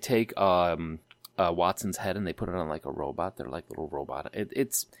take Watson's head and they put it on like a robot, they're like little robot.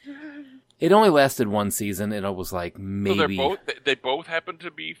 It only lasted one season, and it was like maybe So they both happen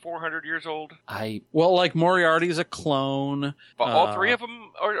to be 400 years old. Well, like Moriarty's a clone. But all three of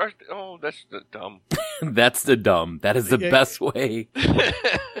them are that's dumb. That's the dumb. That is the best way.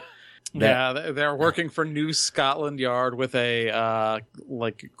 Yeah, they're working for New Scotland Yard with a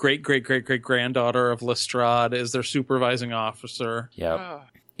like great granddaughter of Lestrade as their supervising officer. Yeah.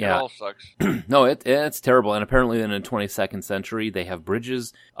 It all sucks. No, it's terrible. And apparently in the 22nd century, they have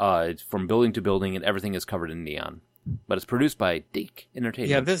bridges from building to building, and everything is covered in neon. But it's produced by Deke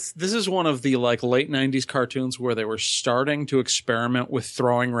Entertainment. Yeah, this is one of the like late 90s cartoons where they were starting to experiment with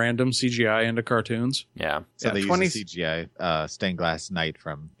throwing random CGI into cartoons. Yeah. So they use the CGI stained glass knight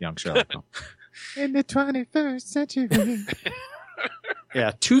from Young Sherlock Holmes. In the 21st century.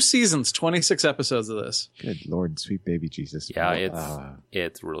 Yeah, 2 seasons, 26 episodes of this. Good Lord, sweet baby Jesus. Yeah,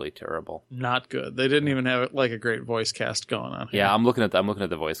 it's really terrible. Not good. They didn't even have like a great voice cast going on here. Yeah, I'm looking at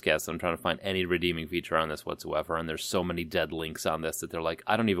the voice cast. I'm trying to find any redeeming feature on this whatsoever, and there's so many dead links on this that they're like,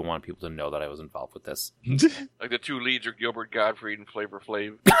 I don't even want people to know that I was involved with this. Like the two leads are Gilbert Gottfried and Flavor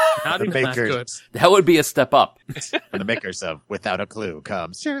Flav. Not even that good. That would be a step up. And the makers of Without a Clue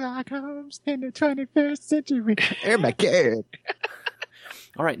comes Sherlock Holmes in the 21st century. Oh my God.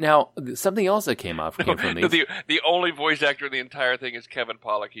 All right, now something else that came from these. The only voice actor in the entire thing is Kevin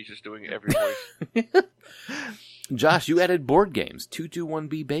Pollak. He's just doing every voice. Josh, you added board games,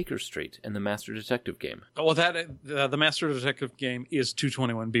 221B Baker Street, and the Master Detective game. Well, the Master Detective game is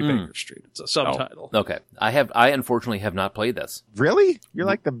 221B Baker Street. It's a subtitle. Oh, okay, I unfortunately have not played this. Really? You're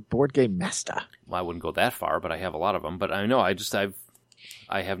like the board game master. Well, I wouldn't go that far, but I have a lot of them. But I know I've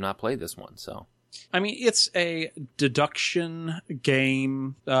I have not played this one, so. I mean, it's a deduction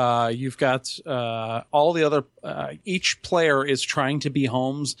game. You've got all the other. Each player is trying to be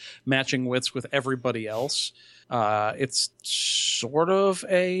Holmes, matching wits with everybody else. It's sort of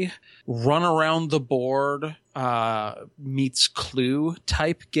a run around the board meets Clue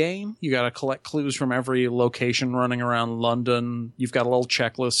type game. You got to collect clues from every location running around London. You've got a little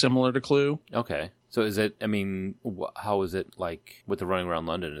checklist similar to Clue. Okay. So is it, I mean, how is it like with the running around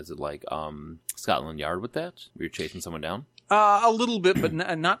London? Is it like Scotland Yard with that? Where you're chasing someone down? A little bit, but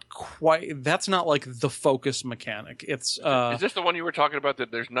not quite. That's not like the focus mechanic. It's Is this the one you were talking about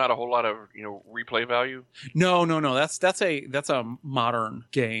that there's not a whole lot of, replay value? No. That's a modern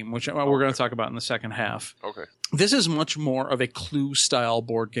game, which we're going to talk about in the second half. Okay. This is much more of a Clue-style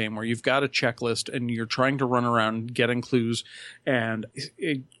board game where you've got a checklist and you're trying to run around getting clues and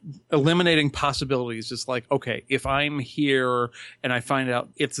eliminating possibilities. It's like, okay, if I'm here and I find out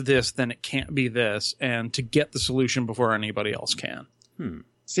it's this, then it can't be this, and to get the solution before anybody else can.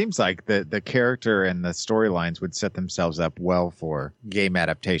 Seems like the character and the storylines would set themselves up well for game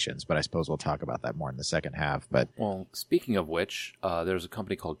adaptations, but I suppose we'll talk about that more in the second half. But well, speaking of which, there's a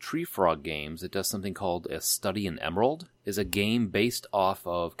company called Tree Frog Games that does something called A Study in Emerald. Is a game based off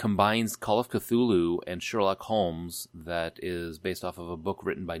of, combines Call of Cthulhu and Sherlock Holmes that is based off of a book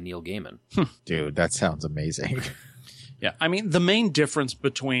written by Neil Gaiman. dude, that sounds amazing. Yeah, I mean, the main difference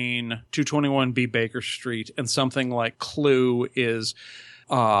between 221B Baker Street and something like Clue is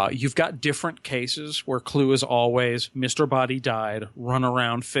you've got different cases where Clue is always Mr. Body died, run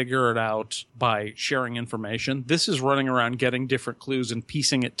around, figure it out by sharing information. This is running around getting different clues and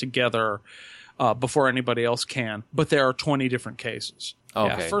piecing it together before anybody else can. But there are 20 different cases.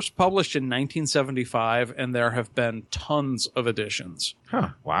 Okay. Yeah, first published in 1975, and there have been tons of editions. Huh.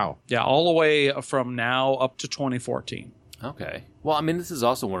 Wow. Yeah, all the way from now up to 2014. Okay. Well, I mean, this is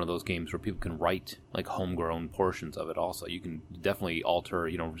also one of those games where people can write, like, homegrown portions of it also. You can definitely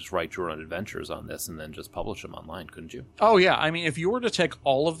alter, just write your own adventures on this and then just publish them online, couldn't you? Oh, yeah. I mean, if you were to take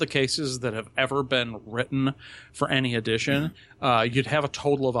all of the cases that have ever been written for any edition, you'd have a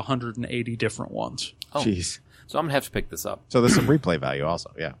total of 180 different ones. Oh. Jeez. So I'm going to have to pick this up. So there's some replay value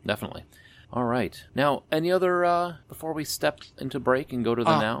also, yeah. Definitely. All right. Now, any other, before we step into break and go to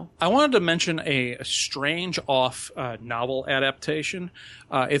the now? I wanted to mention a strange off novel adaptation.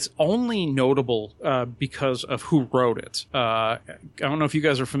 It's only notable because of who wrote it. I don't know if you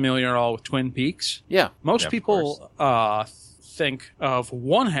guys are familiar at all with Twin Peaks. Yeah. Most Yeah, of people think of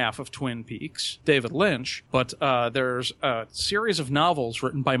one half of Twin Peaks, David Lynch, but there's a series of novels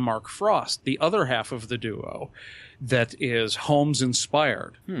written by Mark Frost, the other half of the duo, that is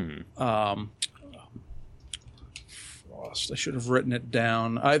Holmes-inspired. Frost, I should have written it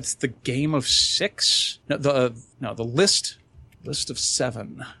down. It's The Game of Six? No, the List of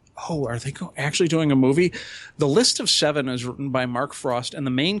Seven. Oh, are they actually doing a movie? The List of Seven is written by Mark Frost, and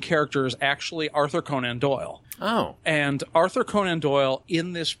the main character is actually Arthur Conan Doyle. Oh. And Arthur Conan Doyle,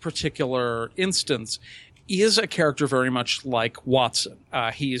 in this particular instance, is a character very much like Watson.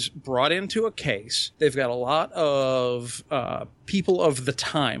 He's brought into a case. They've got a lot of people of the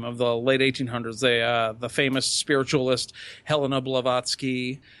time, of the late 1800s. The famous spiritualist Helena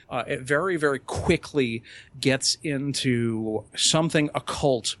Blavatsky. It very, very quickly gets into something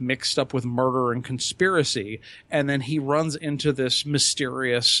occult mixed up with murder and conspiracy. And then he runs into this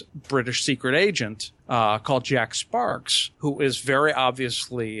mysterious British secret agent called Jack Sparks, who is very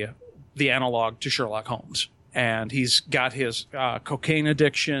obviously the analog to Sherlock Holmes. And he's got his cocaine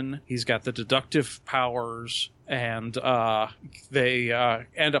addiction. He's got the deductive powers. And they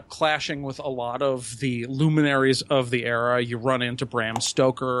end up clashing with a lot of the luminaries of the era. You run into Bram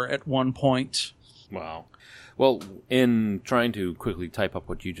Stoker at one point. Wow. Well, in trying to quickly type up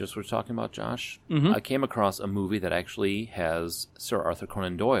what you just were talking about, Josh, I came across a movie that actually has Sir Arthur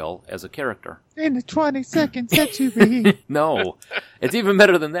Conan Doyle as a character. In the 22nd century. No, it's even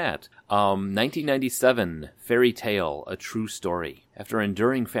better than that. 1997, Fairy Tale, A True Story. After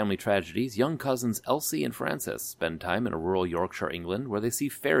enduring family tragedies, young cousins Elsie and Frances spend time in a rural Yorkshire, England, where they see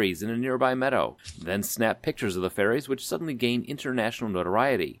fairies in a nearby meadow. Then snap pictures of the fairies, which suddenly gain international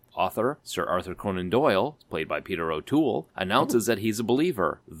notoriety. Author Sir Arthur Conan Doyle, played by Peter O'Toole, announces that he's a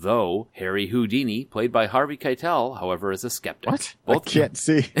believer, though Harry Houdini, played by Harvey Keitel, however, is a skeptic. What? Both I can't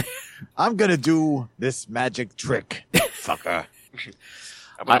see. I'm going to do this magic trick, fucker.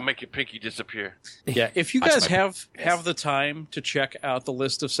 I'm gonna make your pinky disappear. Yeah, if you guys have the time to check out the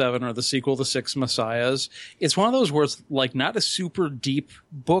List of Seven or the sequel, The Six Messiahs, it's one of those where it's like not a super deep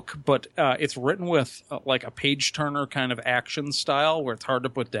book, but it's written with like a page turner kind of action style where it's hard to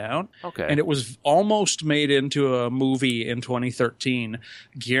put down. Okay. And it was almost made into a movie in 2013.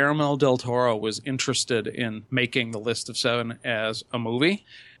 Guillermo del Toro was interested in making the List of Seven as a movie.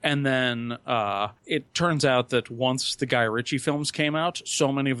 And then it turns out that once the Guy Ritchie films came out,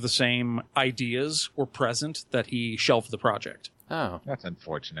 so many of the same ideas were present that he shelved the project. Oh. That's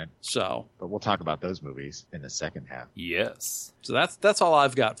unfortunate. So, But we'll talk about those movies in the second half. Yes. so that's all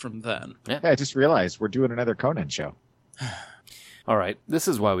I've got from then. Yeah, I just realized we're doing another Conan show. All right. This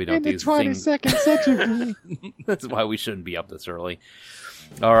is why we don't In do the things. 22nd century. That's why we shouldn't be up this early.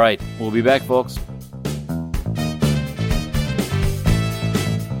 All right. We'll be back, folks.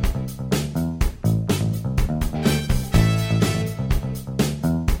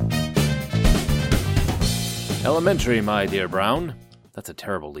 Elementary, my dear Brown. That's a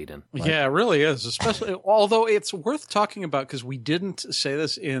terrible lead-in. Yeah, it really is. Especially, although it's worth talking about because we didn't say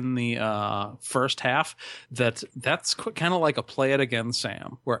this in the first half. That's kind of like a play it again,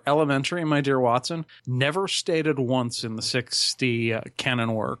 Sam. Where Elementary, my dear Watson, never stated once in the 60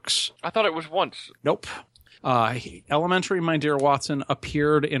 canon works. I thought it was once. Nope. Elementary, my dear Watson,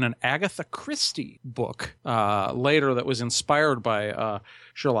 appeared in an Agatha Christie book later that was inspired by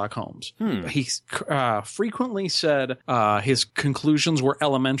Sherlock Holmes. He frequently said his conclusions were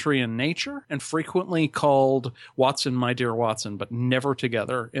elementary in nature, and frequently called Watson my dear Watson, but never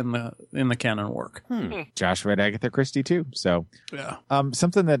together in the canon work. Josh read Agatha Christie too, so Yeah.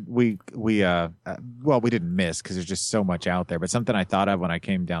 something that we didn't miss because there's just so much out there, but something I thought of when I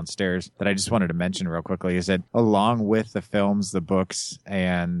came downstairs that I just wanted to mention real quickly is that along with the films, the books,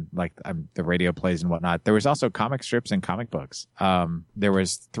 and like the radio plays and whatnot, there was also comic strips and comic books. There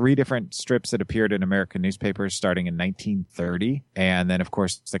was 3 different strips that appeared in American newspapers starting in 1930, and then of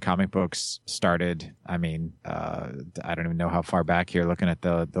course the comic books started. I mean, I don't even know how far back here looking at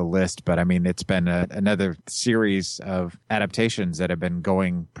the list, but I mean it's been another series of adaptations that have been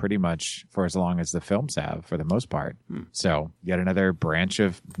going pretty much for as long as the films have, for the most part. So yet another branch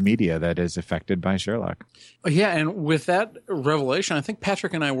of media that is affected by Sherlock. Yeah, and with that revelation, I think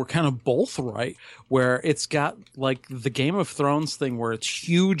Patrick and I were kind of both right, where it's got like the Game of Thrones thing where it's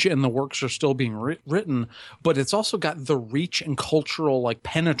huge and the works are still being written, but it's also got the reach and cultural like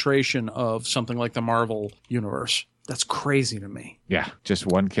penetration of something like the Marvel universe. That's crazy to me. Yeah, just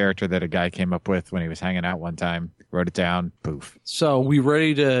one character that a guy came up with when he was hanging out one time, wrote it down, poof. So we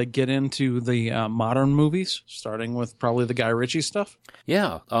ready to get into the modern movies, starting with probably the Guy Ritchie stuff?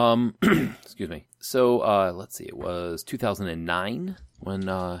 Yeah. Excuse me. So let's see. It was 2009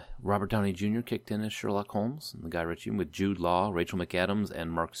 when Robert Downey Jr. kicked in as Sherlock Holmes, and the Guy Ritchie with Jude Law, Rachel McAdams,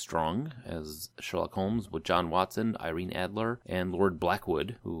 and Mark Strong as Sherlock Holmes, with John Watson, Irene Adler, and Lord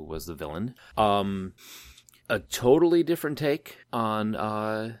Blackwood, who was the villain. A totally different take on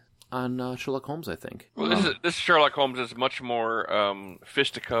Sherlock Holmes, I think. Well, this Sherlock Holmes is much more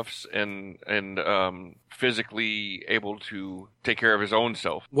fisticuffs and physically able to take care of his own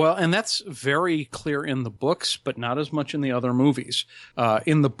self. Well, and that's very clear in the books, but not as much in the other movies.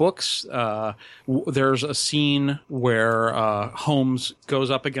 In the books, there's a scene where Holmes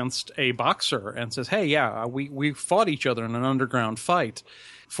goes up against a boxer and says, "Hey, yeah, we fought each other in an underground fight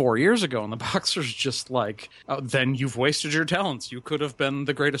 4 years ago," and the boxer's just like, "Then you've wasted your talents. You could have been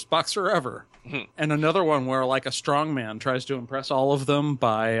the greatest boxer ever." And another one where like a strongman tries to impress all of them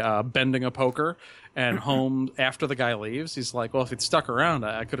by bending a poker, and Holmes, after the guy leaves, he's like, "Well, if he'd stuck around,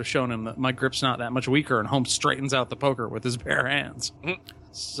 I could have shown him that my grip's not that much weaker," and Holmes straightens out the poker with his bare hands.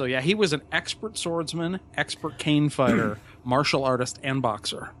 So yeah, he was an expert swordsman, expert cane fighter, martial artist, and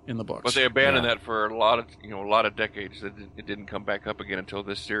boxer in the books. But they abandoned that for a lot of decades. It didn't come back up again until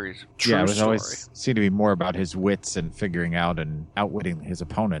this series. True it was story. always seemed to be more about his wits and figuring out and outwitting his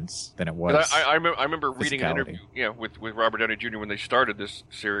opponents than it was. I remember reading an physicality. interview, with Robert Downey Jr. when they started this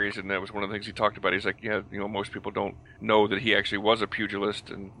series, and that was one of the things he talked about. He's like, most people don't know that he actually was a pugilist,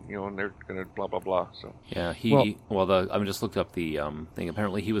 and and they're gonna blah blah blah. So Yeah, I just looked up the thing.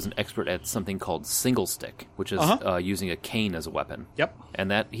 Apparently, he was an expert at something called single stick, which is using a cane as a weapon. Yep.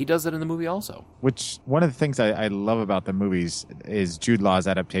 And that he does that in the movie also. Which one of the things I love about the movies is Jude Law's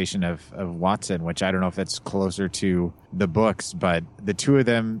adaptation of Watson, which I don't know if that's closer to the books, but the two of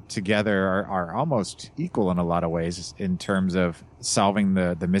them together are almost equal in a lot of ways in terms of solving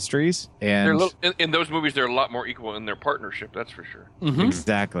the mysteries. And in those movies, they're a lot more equal in their partnership. That's for sure.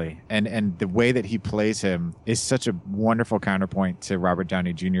 Exactly. And the way that he plays him is such a wonderful counterpoint to Robert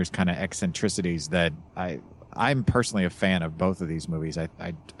Downey Jr.'s kind of eccentricities that I'm personally a fan of both of these movies. I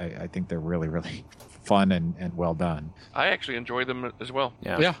think they're really, really fun and well done. I actually enjoy them as well.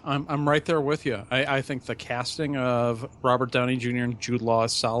 Yeah, I'm right there with you. I think the casting of Robert Downey Jr. and Jude Law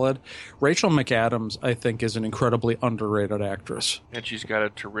is solid. Rachel McAdams, I think, is an incredibly underrated actress. And she's got a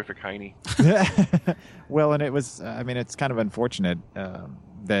terrific hiney. Well, and it was, I mean, it's kind of unfortunate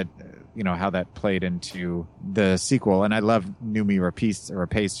that, how that played into the sequel. And I love Noomi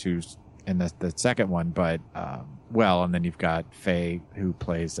Rapace, who's in the second one, but, and then you've got Faye, who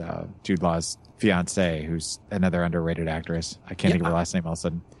plays Jude Law's fiance, who's another underrated actress. I can't think of her last name all of a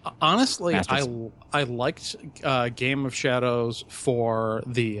sudden. Honestly, I liked Game of Shadows for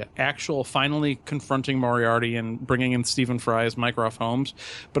the actual finally confronting Moriarty and bringing in Stephen Fry as Mycroft Holmes,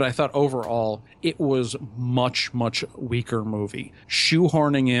 but I thought overall it was much, much weaker movie.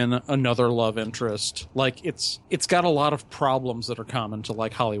 Shoehorning in another love interest, like it's got a lot of problems that are common to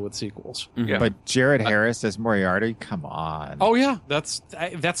like Hollywood sequels. Yeah. But Jared Harris as Moriarty, come on. Oh yeah, that's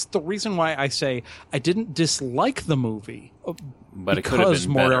the reason why I say I didn't dislike the movie. But it could have because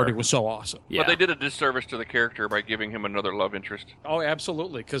been Moriarty better. was so awesome. Yeah. But they did a disservice to the character by giving him another love interest. Oh,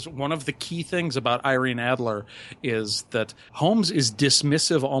 absolutely. Because one of the key things about Irene Adler is that Holmes is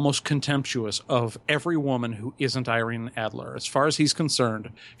dismissive, almost contemptuous of every woman who isn't Irene Adler. As far as he's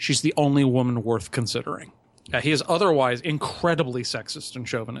concerned, she's the only woman worth considering. He is otherwise incredibly sexist and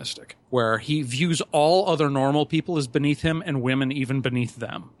chauvinistic, where he views all other normal people as beneath him and women even beneath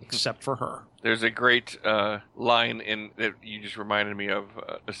them, except for her. There's a great line in that you just reminded me of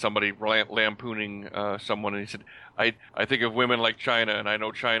somebody lampooning someone, and he said, I think of women like China, and I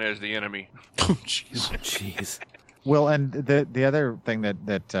know China is the enemy. Oh, jeez. Jeez. Well, and the other thing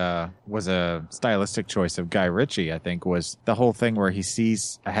that was a stylistic choice of Guy Ritchie, I think, was the whole thing where he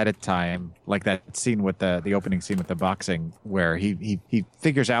sees ahead of time, like that scene with the opening scene with the boxing, where he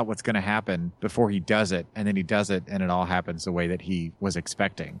figures out what's going to happen before he does it, and then he does it, and it all happens the way that he was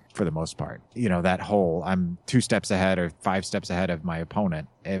expecting for the most part. That whole I'm 2 steps ahead or 5 steps ahead of my opponent.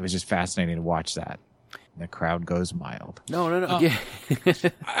 It was just fascinating to watch that. The crowd goes mild. No. Yeah.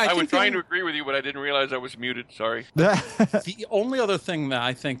 I was trying to agree with you, but I didn't realize I was muted. Sorry. The only other thing that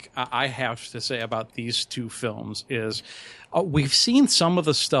I think I have to say about these two films is we've seen some of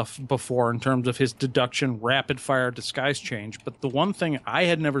the stuff before in terms of his deduction, rapid fire disguise change. But the one thing I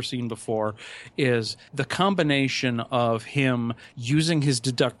had never seen before is the combination of him using his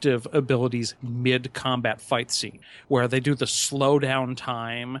deductive abilities mid-combat fight scene, where they do the slow down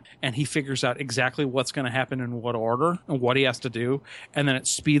time and he figures out exactly what's going to happen in what order and what he has to do. And then it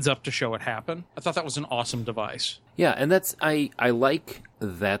speeds up to show it happen. I thought that was an awesome device. Yeah, and that's I like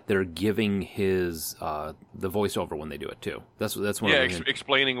that they're giving his the voiceover when they do it too. That's one. Yeah, of the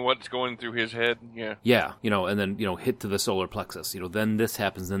explaining what's going through his head. Yeah. Yeah, and then hit to the solar plexus. Then this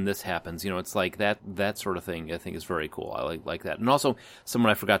happens, then this happens. It's like that sort of thing. I think is very cool. I like that. And also, someone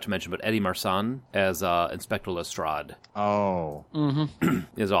I forgot to mention, but Eddie Marsan as Inspector Lestrade. Oh,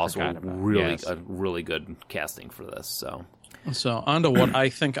 is also really yes. a really good casting for this. So on to what I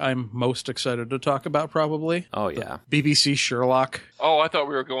think I'm most excited to talk about, probably. Oh, yeah. The BBC Sherlock. Oh, I thought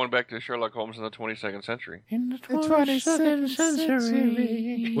we were going back to Sherlock Holmes in the 22nd century. In the 22nd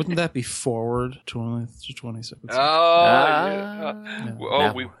century. Wouldn't that be forward to 22nd century? Yeah.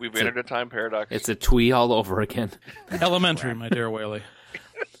 Now, We've entered a time paradox. It's a twee all over again. Elementary, my dear Whaley.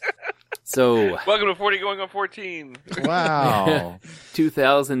 So, welcome to 40 going on 14. wow.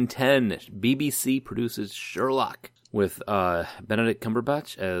 2010, BBC produces Sherlock with Benedict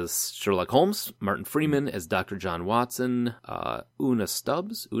Cumberbatch as Sherlock Holmes, Martin Freeman as Dr. John Watson, Una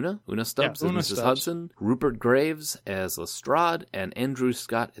Stubbs as Mrs. Hudson, Rupert Graves as Lestrade, and Andrew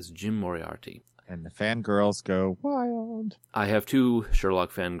Scott as Jim Moriarty. And the fangirls go wild. I have 2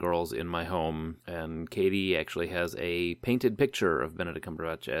 Sherlock fangirls in my home, and Katie actually has a painted picture of Benedict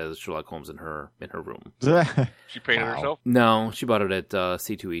Cumberbatch as Sherlock Holmes in her room. She painted herself? No, she bought it at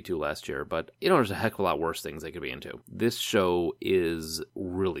C2E2 last year, but there's a heck of a lot worse things they could be into. This show is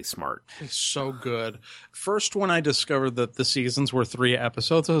really smart. It's so good. First, when I discovered that the seasons were 3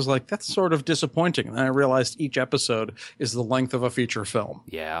 episodes, I was like, that's sort of disappointing. And then I realized each episode is the length of a feature film.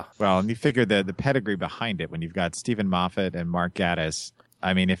 Yeah. Well, and you figure the pedigree behind it when you've got Stephen Moffat and Mark Gatiss.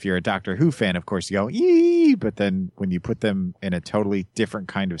 I mean, if you're a Doctor Who fan, of course, you go, yee! But then when you put them in a totally different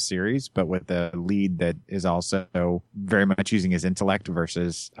kind of series, but with a lead that is also very much using his intellect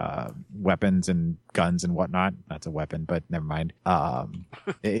versus weapons and guns and whatnot. That's a weapon, but never mind.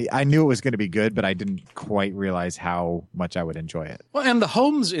 I knew it was going to be good, but I didn't quite realize how much I would enjoy it. Well, and the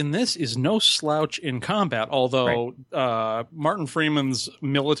Holmes in this is no slouch in combat, although Martin Freeman's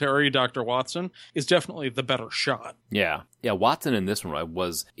military Dr. Watson is definitely the better shot. Yeah. Yeah, Watson in this one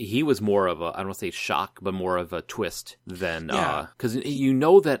he was more of a, I don't want to say shock, but more of a twist than Yeah. because you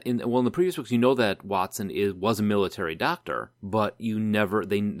know that in the previous books you know that Watson was a military doctor, but they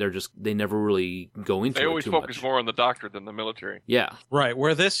never really go into They it always too focus much. more on the doctor than the military. Yeah, Right,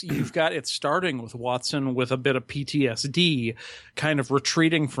 where this, you've got it starting with Watson with a bit of PTSD, kind of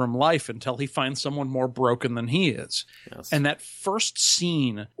retreating from life until he finds someone more broken than he is. yes. And that first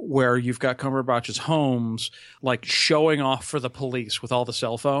scene where you've got Cumberbatch's Holmes, like, showing off for the police with all the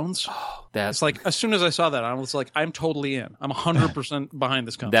cell phones. That's It's like, as soon as I saw that, I was like, I'm totally in. I'm 100% behind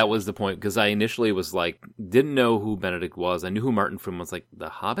this concept. that was the point, because I initially was like, didn't know who Benedict was. I knew who Martin Freeman was. Like, the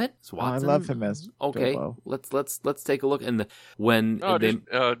Hobbit? It's I Watson? love him as Okay, Bilbo. let's take a look. And when Oh, they,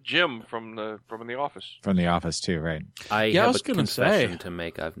 just Jim from The Office. From The Office too, right? I Yeah, I have was a gonna confession say. to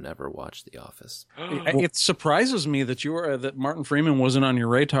make. I've never watched The Office. It surprises me that that Martin Freeman wasn't on your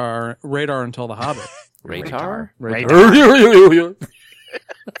radar until The Hobbit. Radar?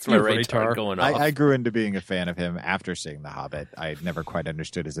 That's my You radar radar. going off. I grew into being a fan of him after seeing The Hobbit. I never quite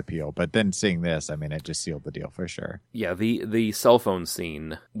understood his appeal, but then seeing this, I mean, it just sealed the deal for sure. Yeah, the cell phone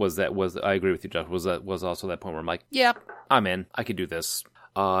scene was I agree with you, Josh. Was also that point where I'm like, yep, I'm in. I could do this.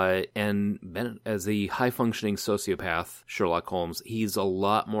 And Ben, as a high-functioning sociopath, Sherlock Holmes, he's a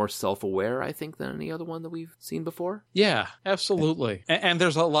lot more self-aware, I think, than any other one that we've seen before. Yeah, absolutely. And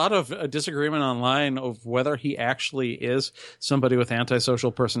there's a lot of disagreement online of whether he actually is somebody with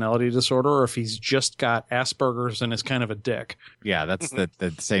antisocial personality disorder or if he's just got Asperger's and is kind of a dick. Yeah, that's the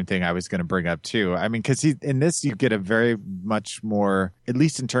same thing I was going to bring up too. I mean, because in this you get a very much more, at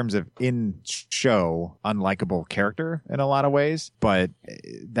least in terms of in-show, unlikable character in a lot of ways, but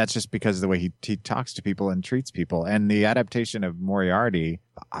that's just because of the way he talks to people and treats people. And the adaptation of Moriarty,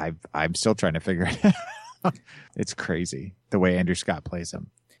 I'm still trying to figure it out. It's crazy the way Andrew Scott plays him.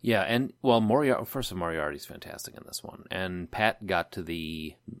 Yeah, and first of all, Moriarty's fantastic in this one, and Pat got to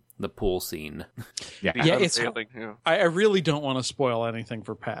the pool scene. Yeah, Yeah, it's. Yeah. I really don't want to spoil anything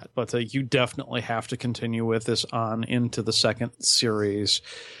for Pat, but you definitely have to continue with this on into the second series,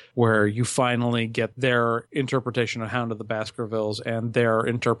 where you finally get their interpretation of Hound of the Baskervilles and their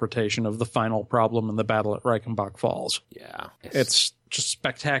interpretation of the final problem in the battle at Reichenbach Falls. Yeah, It's just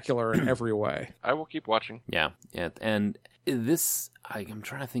spectacular in every way. I will keep watching. yeah, and this I'm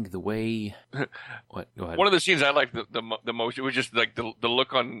trying to think of the way. What? Go ahead. One of the scenes I liked the most, it was just like the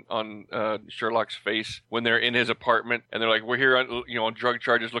look on Sherlock's face when they're in his apartment and they're like, we're here on drug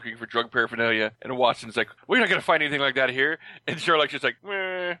charges looking for drug paraphernalia, and Watson's like, we're not gonna find anything like that here, and Sherlock's just like,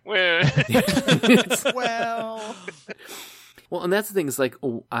 meh. Well, and that's the thing. Is like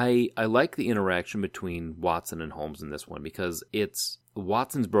I like the interaction between Watson and Holmes in this one because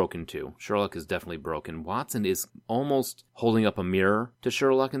Watson's broken too. Sherlock is definitely broken. Watson is almost holding up a mirror to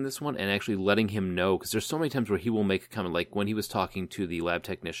Sherlock in this one and actually letting him know, because there's so many times where he will make a comment, like when he was talking to the lab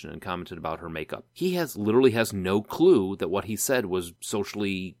technician and commented about her makeup. He literally has no clue that what he said was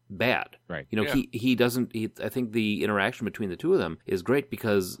socially bad. Right. You know, Yeah. he doesn't. I think the interaction between the two of them is great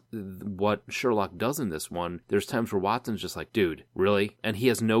because what Sherlock does in this one, there's times where Watson's just like, dude, really? And he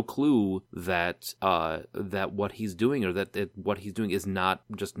has no clue that what he's doing or that what he's doing is not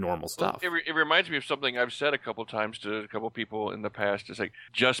just normal stuff. It reminds me of something I've said a couple times to a couple people in the past. It's like,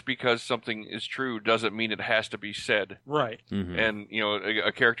 just because something is true doesn't mean it has to be said. Right. Mhm. And,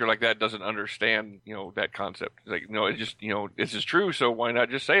 a character like that doesn't understand, that concept. It's like, no, it's just, this is true, so why not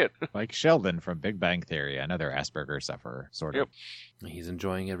just say it? Like Sheldon from Big Bang Theory, another Asperger sufferer, sort of. Yep. He's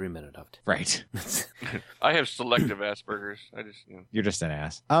enjoying every minute of it. Right. I have selective Asperger's. I just, You're just an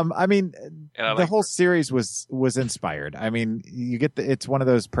ass. I mean, And I the like whole series was inspired. I mean, you get it's one of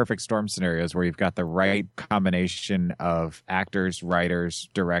those perfect storm scenarios where you've got the right combination of actors, writers,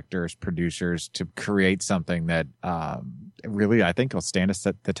 directors, producers to create something that really, I think, will stand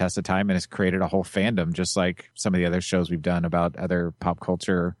the test of time and has created a whole fandom, just like some of the other shows we've done about other pop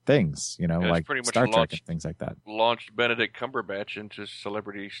culture things, it's like pretty much Star Trek launched- and things like that. launched Benedict Cumberbatch into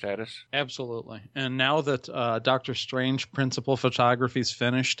celebrity status. Absolutely. And now that Doctor Strange principal photography is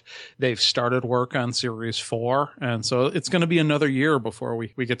finished, they've started work on series 4. And so it's going to be another year before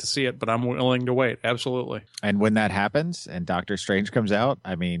we get to see it, but I'm willing to wait. Absolutely. And when that happens and Doctor Strange comes out,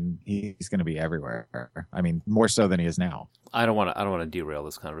 I mean, he's going to be everywhere. I mean, more so than he is now. I don't want to derail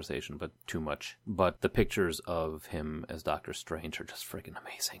this conversation, but too much. But the pictures of him as Doctor Strange are just freaking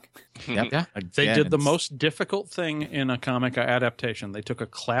amazing. Yep. Yeah. They Again, did the it's- most difficult thing in a comic adaptation. They took a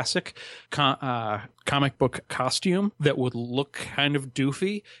classic comic book costume that would look kind of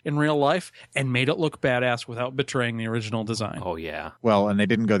doofy in real life and made it look badass without betraying the original design. Oh yeah, Well, and they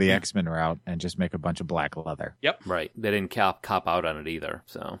didn't go the X-Men route and just make a bunch of black leather. right. They didn't cop out on it either.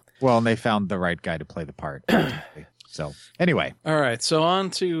 So Well, and they found the right guy to play the part. So anyway, All right, so on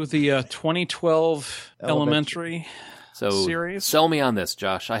to the 2012 Elementary. Elementary So series. sell me on this,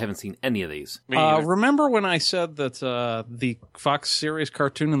 Josh. I haven't seen any of these. Me either. Remember when I said that the Fox series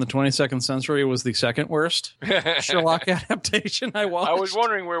cartoon in the 22nd century was the second worst Sherlock adaptation I watched? I was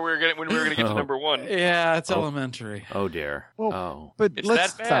wondering when we were going to get to number one. Yeah, it's Elementary. Oh dear. Well, oh. but It's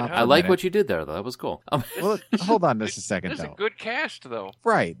let's that bad, stop. huh? I like what you did there, though. That was cool. Well, hold on just a second, This is a though. good cast, though.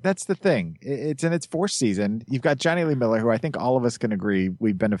 Right, that's the thing. It's in its fourth season. You've got Johnny Lee Miller, who I think all of us can agree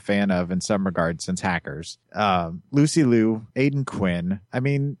we've been a fan of in some regards since Hackers. Lucy Liu, Aidan Quinn. I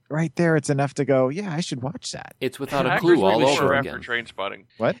mean, right there, it's enough to go, yeah, I should watch that. It's without a Hackers clue was all before over or after again. Train Spotting.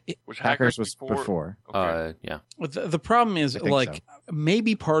 What? Was Hackers was before. Okay. Yeah. The problem is, I think like,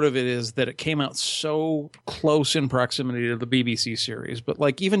 maybe part of it is that it came out so close in proximity to the BBC series. But,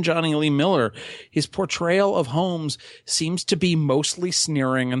 like, even Johnny Lee Miller, his portrayal of Holmes seems to be mostly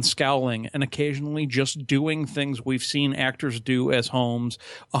sneering and scowling and occasionally just doing things we've seen actors do as Holmes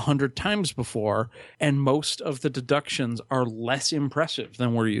 100 times before. And most of the deductions are less impressive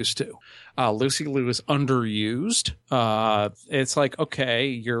than we're used to. Lucy Liu is underused. It's like, okay,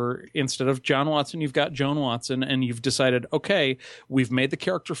 you're instead of John Watson, you've got Joan Watson, and you've decided, okay, we've made the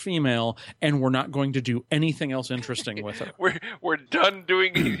character female, and we're not going to do anything else interesting with her. We're done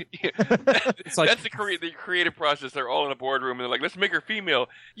doing. It's like- That's the creative process. They're all in a boardroom and they're like, "Let's make her female."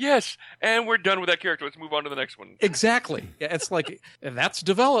 Yes, and we're done with that character. Let's move on to the next one. Exactly. Yeah, it's like, that's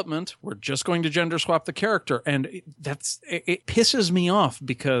development. We're just going to gender swap the character. And it pisses me off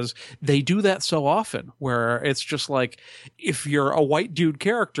because they do that so often where it's just like, if you're a white dude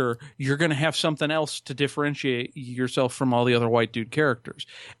character, you're going to have something else to differentiate yourself from all the other white dude characters.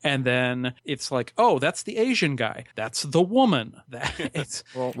 And then it's like, oh, that's the Asian guy. That's the woman. It's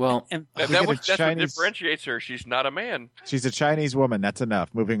Well, and We That's get a what Chinese- differentiates her. She's not a man. She's a Chinese woman. That's enough.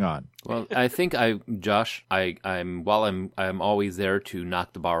 Moving on. well, I think Josh, I'm always there to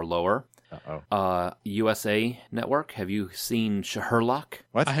knock the bar lower. Uh-oh. USA Network. Have you seen Sherlock?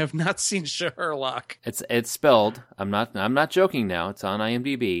 What? I have not seen Sherlock. It's spelled. I'm not joking now. It's on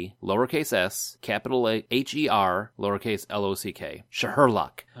IMDb. Lowercase s, capital HER, lowercase LOCK.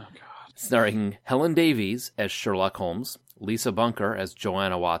 Sherlock. Oh, God. Starring Helen Davies as Sherlock Holmes, Lisa Bunker as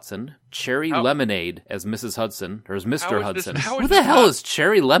Joanna Watson, Cherry How- Lemonade as Mrs. Hudson, or as How Mr. is this- Hudson. how Who is the this hell not- is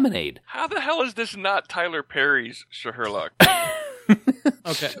Cherry Lemonade? How the hell is this not Tyler Perry's Sherlock?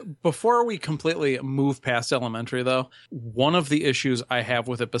 Okay, before we completely move past Elementary, though, one of the issues I have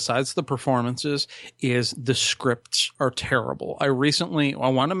with it, besides the performances, is the scripts are terrible. I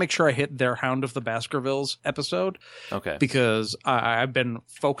want to make sure I hit their Hound of the Baskervilles episode Okay. because I've been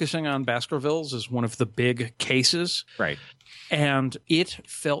focusing on Baskervilles as one of the big cases. Right. And it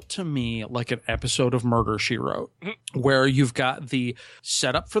felt to me like an episode of Murder, She Wrote, where you've got the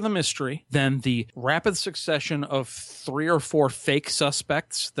setup for the mystery, then the rapid succession of 3 or 4 fake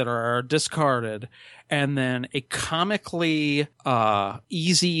suspects that are discarded, and then a comically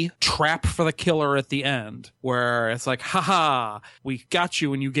easy trap for the killer at the end, where it's like, haha, we got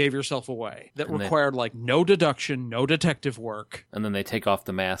you and you gave yourself away. That And they- required like no deduction, no detective work. And then they take off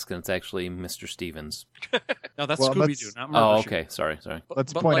the mask and it's actually Mr. Stevens. No, that's Well, Scooby-Doo, let's- not Murder, Oh, She okay. Sorry.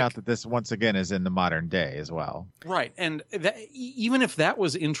 Let's but point like- out that this once again is in the modern day as well. Right. And even if that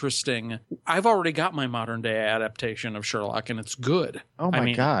was interesting, I've already got my modern day adaptation of Sherlock and it's good. Oh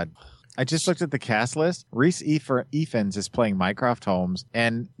my God. I just looked at the cast list. Reese Ifans is playing Mycroft Holmes,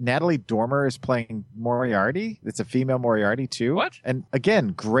 and Natalie Dormer is playing Moriarty. It's a female Moriarty too. What? And again,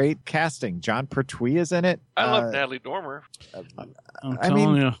 great casting. John Pertwee is in it. I love Natalie Dormer. I'm I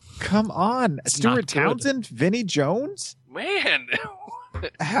telling mean, you. come on, It's Stuart not good. Townsend, Vinnie Jones. Man,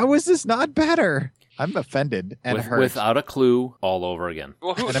 How is this not better? I'm offended and hurt. Without a clue, all over again.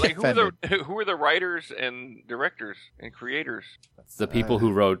 well, And I'm who are the writers and directors and creators? It's the people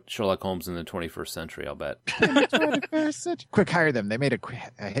who wrote Sherlock Holmes in the 21st century, I'll bet. Quick, hire them. They made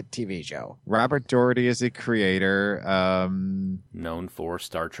a hit TV show. Robert Doherty is a creator. Known for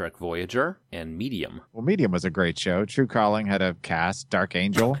Star Trek Voyager and Medium. Well, Medium was a great show. True Calling had a cast. Dark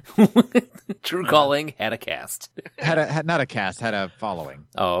Angel True Calling had a cast. had not a cast, had a following.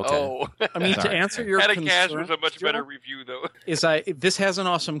 Oh, okay. Oh, I mean, to Sorry. answer your Had a concern, Cast was a much Joe, better review, though. this has an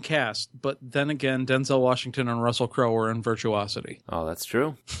awesome cast, but then again, Denzel Washington and Russell Crowe are in Virtuosity. Oh, that's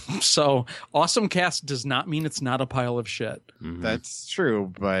true. So awesome cast does not mean it's not a pile of shit. Mhm. That's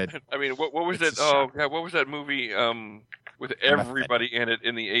true, but I mean, what was It's that? a Oh, shock. God, what was that movie with I'm everybody in it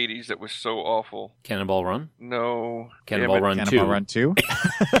in the 80s that was so awful? Cannonball Run? No. Cannonball Damn it. Run 2.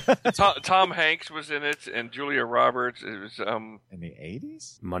 Cannonball Run 2 Tom Hanks was in it, and Julia Roberts. It was in the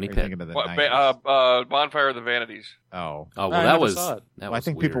 80s? Money Or are you Pit. thinking of the what, 90s? Bonfire of the Vanities. Oh. Oh, well, I that never was. saw it. That Well, I was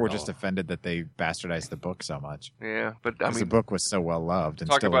think people were weird. just offended that they bastardized the book so much. Yeah, but I Because the mean, book was so well loved and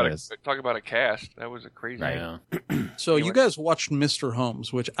talk still about is. a cast. That was a crazy. Right. Yeah. So you Anyway. guys watched Mr.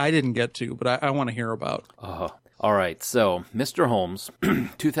 Holmes, which I didn't get to, but I want to hear about. All right, so Mr. Holmes,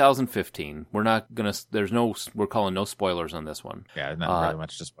 2015. We're not gonna. There's no. We're calling no spoilers on this one. Yeah, not really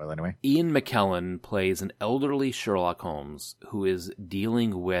much to spoil anyway. Ian McKellen plays an elderly Sherlock Holmes who is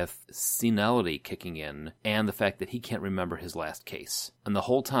dealing with senility kicking in and the fact that he can't remember his last case. And the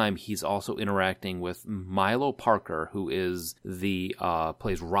whole time he's also interacting with Milo Parker, who is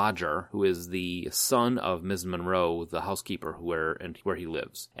plays Roger, who is the son of Ms. Monroe, the housekeeper where he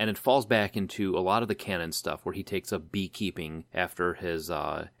lives. And it falls back into a lot of the canon stuff where he takes up beekeeping after his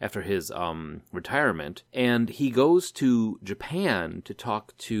retirement, and he goes to Japan to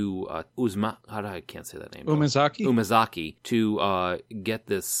talk to I can't say that name. Umezaki to get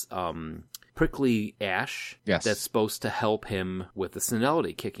this prickly ash Yes. that's supposed to help him with the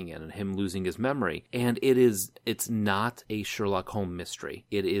senility kicking in and him losing his memory. And it's not a Sherlock Holmes mystery.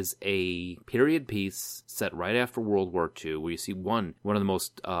 It is a period piece set right after World War II, where you see one of the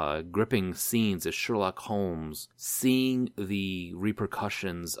most gripping scenes is Sherlock Holmes seeing the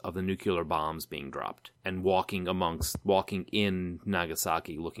repercussions of the nuclear bombs being dropped and walking in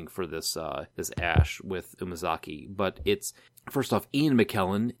Nagasaki looking for this ash with Umezaki. But it's first off, Ian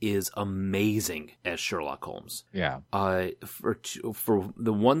McKellen is amazing as Sherlock Holmes. Yeah. For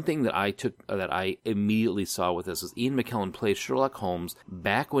the one thing that I immediately saw with this is Ian McKellen played Sherlock Holmes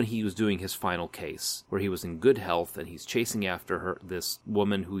back when he was doing his final case, where he was in good health and he's chasing after this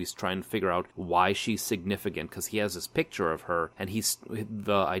woman who he's trying to figure out why she's significant, because he has this picture of her, and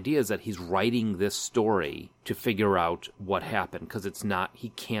the idea is that he's writing this story to figure out what happened, because it's not he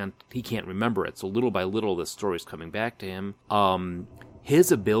can't remember it. So little by little, this story is coming back to him.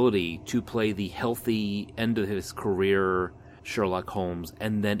 His ability to play the healthy end of his career Sherlock Holmes,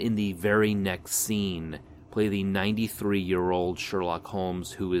 and then in the very next scene play the 93-year-old Sherlock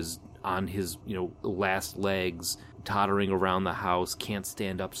Holmes who is on his last legs, tottering around the house, can't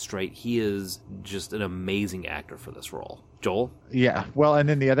stand up straight. He is just an amazing actor for this role. Joel? Yeah. Well, and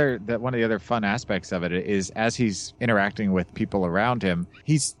then one of the other fun aspects of it is as he's interacting with people around him,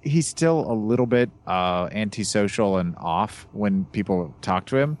 he's still a little bit antisocial and off when people talk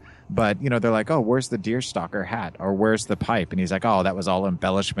to him. But, they're like, oh, where's the deerstalker hat? Or where's the pipe? And he's like, oh, that was all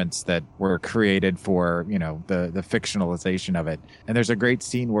embellishments that were created for, the fictionalization of it. And there's a great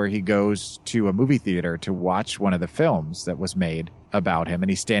scene where he goes to a movie theater to watch one of the films that was made about him, and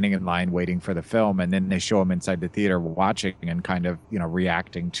he's standing in line waiting for the film, and then they show him inside the theater watching and kind of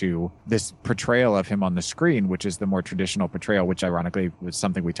reacting to this portrayal of him on the screen, which is the more traditional portrayal, which ironically was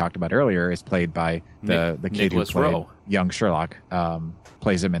something we talked about earlier, is played by the kid Nicholas who played Rowe. young Sherlock,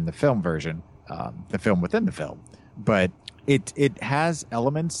 plays him in the film version, the film within the film. But it has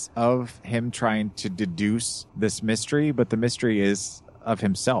elements of him trying to deduce this mystery, but the mystery is of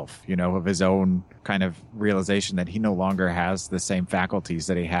himself, of his own kind of realization that he no longer has the same faculties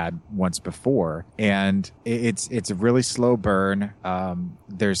that he had once before. And it's a really slow burn.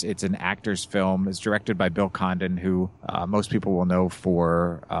 It's an actor's film. It's directed by Bill Condon, who most people will know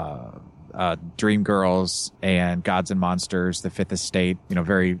for Dreamgirls and Gods and Monsters, The Fifth Estate,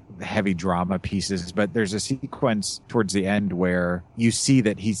 very heavy drama pieces. But there's a sequence towards the end where you see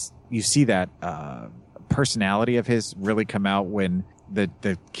that personality of his really come out when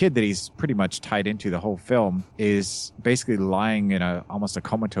the kid that he's pretty much tied into the whole film is basically lying in almost a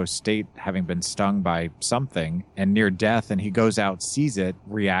comatose state, having been stung by something and near death. And he goes out, sees it,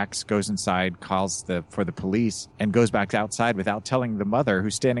 reacts, goes inside, calls for the police, and goes back outside without telling the mother,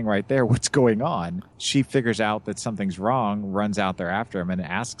 who's standing right there, what's going on. She figures out that something's wrong, runs out there after him and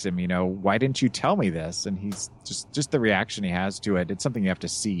asks him, why didn't you tell me this? And he's just the reaction he has to it. It's something you have to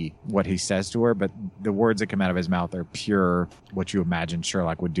see what he says to her, but the words that come out of his mouth are pure what you imagine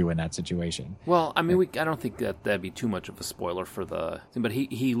Sherlock would do in that situation. Well, I mean, I don't think that'd be too much of a spoiler for the thing, but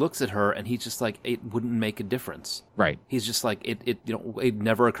he looks at her and he's just like, it wouldn't make a difference. Right. He's just like, it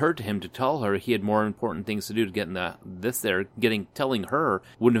never occurred to him to tell her. He had more important things to do to get in telling her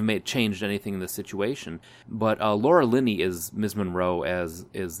wouldn't have changed anything in the situation. But Laura Linney is Ms. Monroe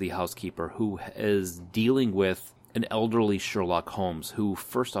is the housekeeper who is dealing with an elderly Sherlock Holmes who,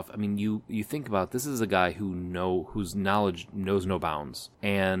 first off, I mean, you think about this is a guy whose knowledge knows no bounds.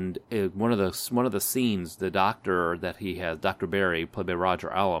 And one of the scenes, the doctor that he has, Dr. Barry, played by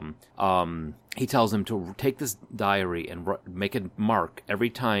Roger Allam, he tells him to take this diary and make a mark every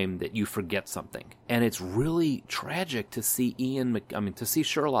time that you forget something. And it's really tragic to see to see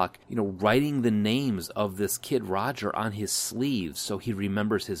Sherlock, writing the names of this kid Roger on his sleeves so he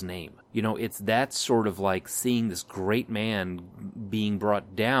remembers his name. It's that sort of like seeing this great man being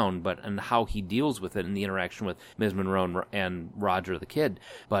brought down, and how he deals with it in the interaction with Ms. Monroe and Roger the kid.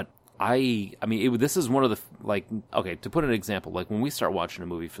 But this is one of the, to put an example, like when we start watching a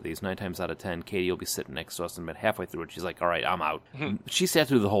movie for these, 9 times out of 10, Katie will be sitting next to us and halfway through it, she's like, all right, I'm out. She sat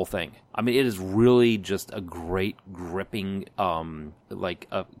through the whole thing. I mean, it is really just a great, gripping,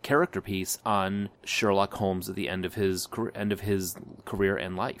 a character piece on Sherlock Holmes at the end of his career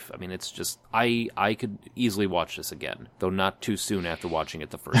and life. I mean, it's just, I could easily watch this again, though not too soon after watching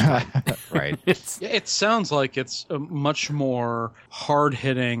it the first time. Right. It sounds like it's a much more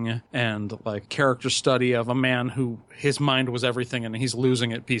hard-hitting and like character study of a man who his mind was everything and he's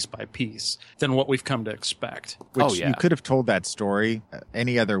losing it piece by piece than what we've come to expect. Which you could have told that story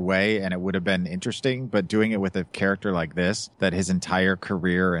any other way and it would have been interesting, but doing it with a character like this, that his entire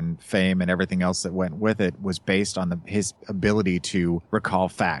career and fame and everything else that went with it was based on his ability to recall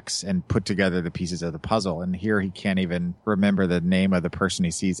facts and put together the pieces of the puzzle. And here he can't even remember the name of the person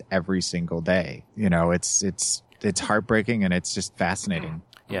he sees every single day. It's heartbreaking and it's just fascinating.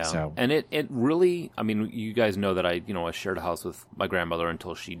 Yeah, so. And it really, you guys know that I shared a house with my grandmother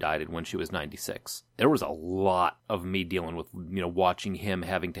until she died when she was 96. There was a lot of me dealing with, watching him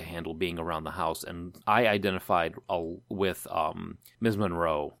having to handle being around the house. And I identified with Ms.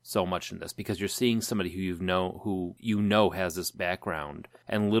 Monroe so much in this because you're seeing somebody who you know has this background,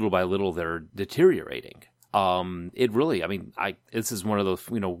 and little by little they're deteriorating. It really, this is one of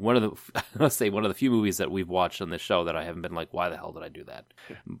the, let's say one of the few movies that we've watched on this show that I haven't been like, why the hell did I do that?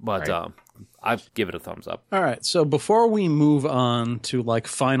 But, right. I'd give it a thumbs up. All right. So before we move on to like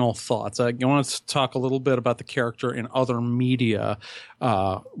final thoughts, I want to talk a little bit about the character in other media.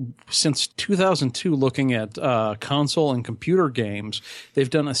 Since 2002, looking at console and computer games, they've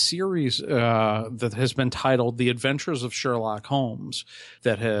done a series that has been titled The Adventures of Sherlock Holmes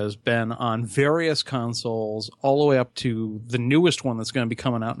that has been on various consoles all the way up to the newest one that's going to be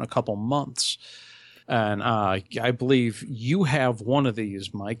coming out in a couple months. And I believe you have one of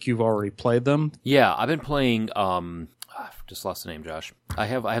these, Mike. You've already played them. Yeah, I've been playing. Just lost the name, Josh. I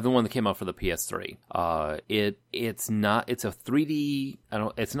have the one that came out for the PS3. It's a 3D.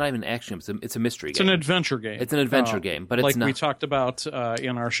 It's not even action. It's a mystery game. It's an adventure game. It's an adventure game, but it's not, we talked about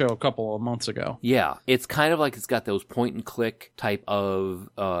in our show a couple of months ago. Yeah, it's kind of like it's got those point and click type of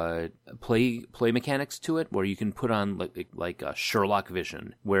play mechanics to it, where you can put on like a Sherlock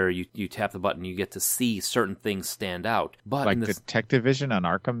vision, where you tap the button, you get to see certain things stand out. But like Detective Vision on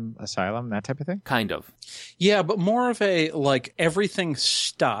Arkham Asylum, that type of thing. Kind of. Yeah, but more of a like everything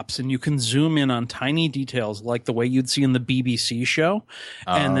stops and you can zoom in on tiny details like the way you'd see in the BBC show.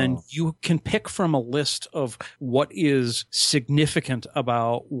 And then you can pick from a list of what is significant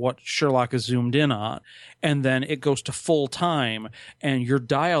about what Sherlock is zoomed in on. And then it goes to full time and your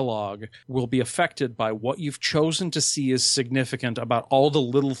dialogue will be affected by what you've chosen to see as significant about all the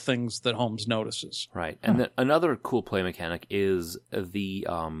little things that Holmes notices. Right. And then another cool play mechanic is the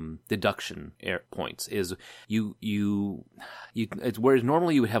deduction points. Is it's whereas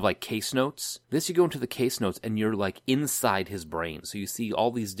normally you would have like case notes. This you go into the case notes and you're like inside his brain. So you see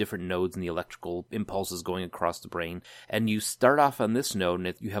all these different nodes and the electrical impulses going across the brain. And you start off on this node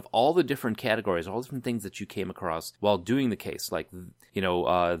and you have all the different categories, all the different things that you came across while doing the case. Like,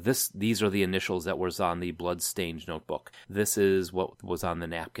 these are the initials that was on the blood-stained notebook. This is what was on the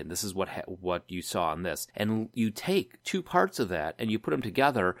napkin. This is what you saw on this. And you take two parts of that and you put them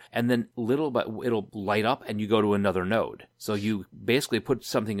together, and then it'll light up and you go to another node. So you basically put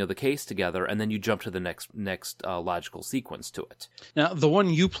something of the case together and then you jump to the next logical sequence to it. Now, the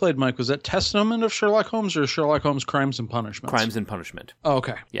one you played, Mike, was that Testament of Sherlock Holmes or Sherlock Holmes Crimes and Punishment? Crimes and Punishment. Oh,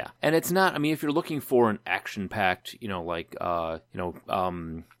 okay. Yeah. And it's not, if you're looking for an action-packed,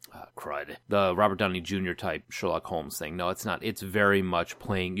 crud, the Robert Downey Jr. type Sherlock Holmes thing. No, it's not. It's very much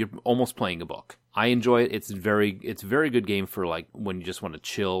you're almost playing a book. I enjoy it. It's a very good game for like when you just want to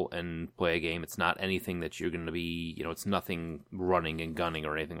chill and play a game. It's not anything that you're going to be, it's nothing running and gunning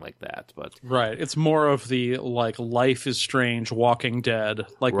or anything like that. But right, it's more of the like Life is Strange, Walking Dead,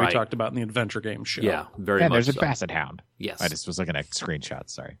 like right. we talked about in the Adventure Game show. Yeah, very and much. There's a so. Basset Hound. Yes, I just was looking at screenshots.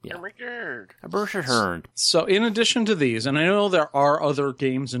 Sorry. Yeah. A Basset Hound. So in addition to these, and I know there are other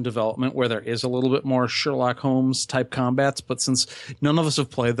games in development where there is a little bit more Sherlock Holmes type combats, but since none of us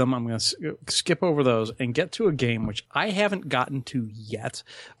have played them, I'm going to skip skip over those and get to a game which I haven't gotten to yet,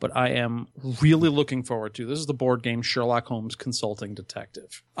 but I am really looking forward to. This is the board game Sherlock Holmes Consulting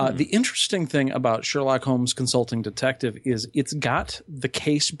Detective. The interesting thing about Sherlock Holmes Consulting Detective is it's got the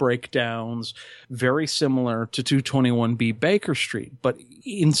case breakdowns very similar to 221B Baker Street, but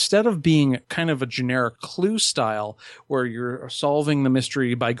instead of being kind of a generic clue style where you're solving the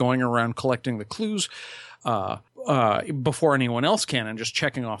mystery by going around collecting the clues before anyone else can and just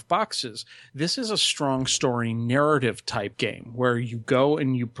checking off boxes, this is a strong story narrative type game where you go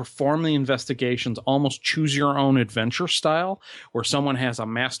and you perform the investigations, almost choose your own adventure style, where someone has a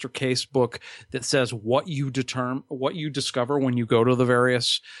master case book that says what you discover when you go to the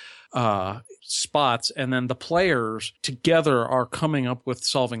various spots, and then the players together are coming up with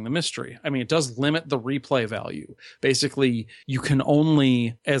solving the mystery. I mean, it does limit the replay value. Basically, you can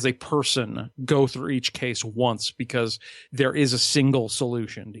only, as a person, go through each case once because there is a single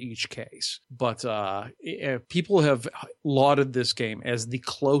solution to each case. But people have lauded this game as the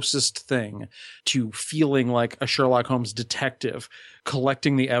closest thing to feeling like a Sherlock Holmes detective,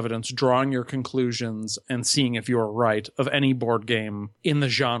 collecting the evidence, drawing your conclusions, and seeing if you're right of any board game in the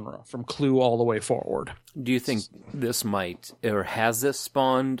genre, from Clue all the way forward. Do you think this might, or has this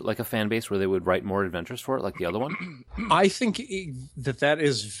spawned like a fan base where they would write more adventures for it like the other one? I think that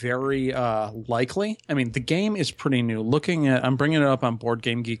is very likely. I mean, the game is pretty new. I'm bringing it up on Board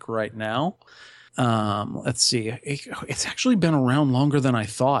Game Geek right now. Let's see. It's actually been around longer than I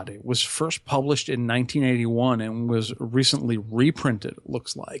thought. It was first published in 1981 and was recently reprinted, it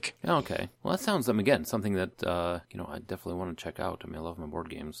looks like. Okay. Well, that sounds, again, something that, I definitely want to check out. I mean, I love my board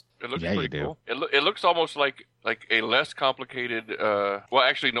games. It looks pretty cool. It looks almost like a less complicated, a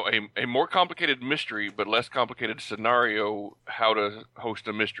more complicated mystery, but less complicated scenario, how to host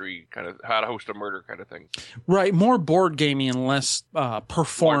a mystery, kind of, how to host a murder kind of thing. Right. More board gamey and less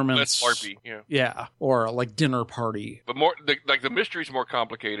performance. Less LARPy, yeah. Yeah, or like dinner party. But more the mystery's more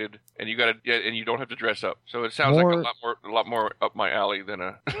complicated, and you don't have to dress up. So it sounds like a lot more up my alley than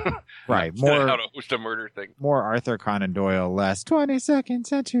a right more how to host a murder thing. More Arthur Conan Doyle, less 22nd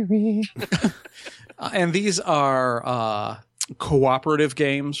century. And these are cooperative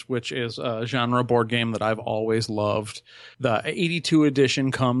games, which is a genre board game that I've always loved. The 82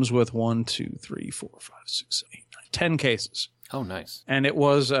 edition comes with 1, 2, 3, 4, 5, 6, 7, 8, 9, 10 cases. Oh, nice. And it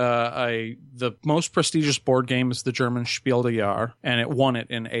was the most prestigious board game is the German Spiel des Jahres, and it won it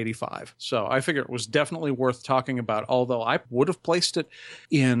in 85. So I figure it was definitely worth talking about, although I would have placed it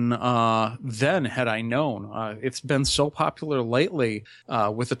in then had I known. It's been so popular lately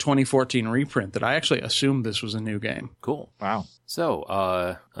with the 2014 reprint that I actually assumed this was a new game. Cool. Wow. So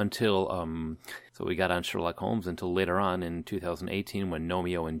so we got on Sherlock Holmes until later on in 2018 when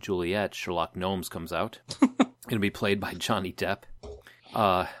Romeo and Juliet, Sherlock Gnomes comes out. Going to be played by Johnny Depp.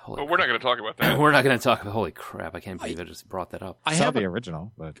 But we're not going to talk about that. We're not going to talk about. Holy crap! I can't believe I just brought that up. I saw the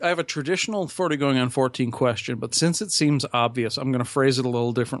original, but I have a traditional 40 going on 14 question, but since it seems obvious, I'm going to phrase it a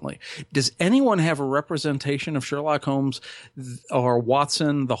little differently. Does anyone have a representation of Sherlock Holmes or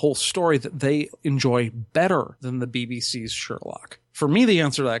Watson, the whole story, that they enjoy better than the BBC's Sherlock? For me, the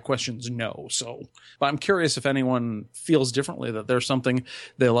answer to that question is no. But I'm curious if anyone feels differently, that there's something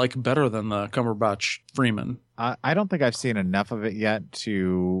they like better than the Cumberbatch Freeman. I don't think I've seen enough of it yet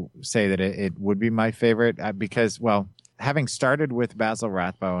to say that it would be my favorite because, well, having started with Basil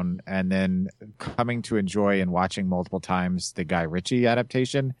Rathbone and then coming to enjoy and watching multiple times the Guy Ritchie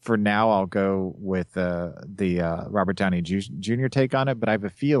adaptation, for now I'll go with the Robert Downey Jr. take on it. But I have a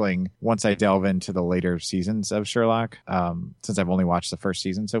feeling once I delve into the later seasons of Sherlock, since I've only watched the first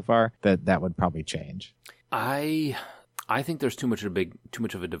season so far, that would probably change. I think there's too much of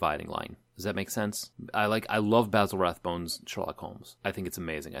a dividing line. Does that make sense? I love Basil Rathbone's Sherlock Holmes. I think it's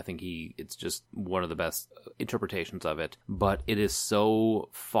amazing. I think it's just one of the best interpretations of it. But it is so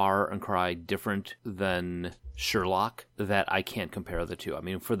far and cry different than Sherlock that I can't compare the two. I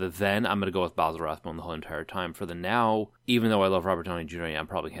mean, for the then, I'm going to go with Basil Rathbone the whole entire time. For the now, even though I love Robert Downey Jr., I'm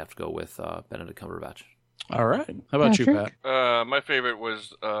probably have to go with Benedict Cumberbatch. All right. How about you, Pat? My favorite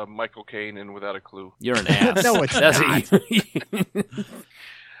was Michael Caine in Without a Clue. You're an ass. No, it's not.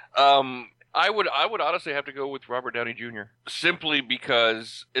 I would honestly have to go with Robert Downey Jr. simply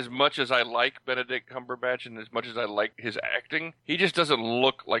because as much as I like Benedict Cumberbatch and as much as I like his acting, he just doesn't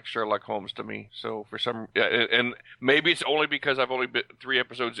look like Sherlock Holmes to me. So for some, and maybe it's only because I've only been 3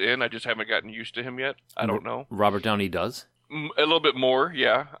 episodes in, I just haven't gotten used to him yet. I don't know. Robert Downey does? A little bit more,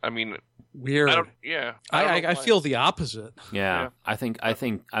 yeah. I mean, weird. I feel the opposite. Yeah. I think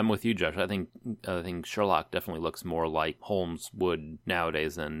I'm with you, Josh. I think Sherlock definitely looks more like Holmes would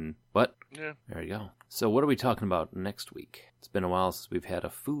nowadays than. But there you go. So what are we talking about next week? It's been a while since we've had a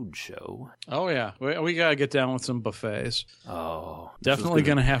food show. Oh, yeah. We got to get down with some buffets. Oh. Definitely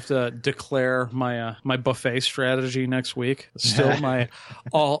going to have to declare my my buffet strategy next week. Still my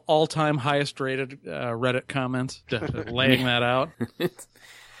all-time highest rated Reddit comment, laying that out.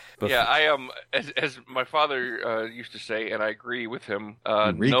 Yeah, I am. As my father used to say, and I agree with him.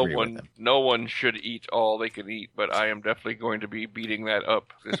 No one should eat all they can eat, but I am definitely going to be beating that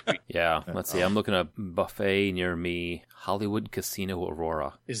up this week. Yeah, let's see. I'm looking at a buffet near me, Hollywood Casino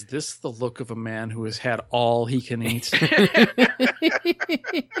Aurora. Is this the look of a man who has had all he can eat?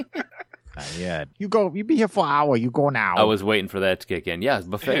 Yeah, you be here for an hour. You go now. I was waiting for that to kick in. Yeah,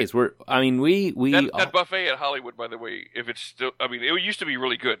 buffets. We that buffet at Hollywood, by the way, if it's still, I mean, it used to be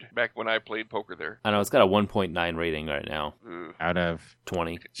really good back when I played poker there. I know it's got a 1.9 rating right now out of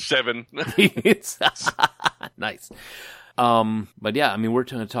 20. 7. It's nice. But yeah, I mean, we're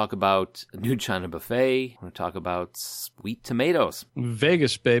going to talk about New China Buffet. We're going to talk about sweet tomatoes.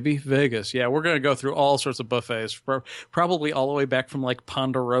 Vegas, baby. Vegas. Yeah, we're going to go through all sorts of buffets, probably all the way back from like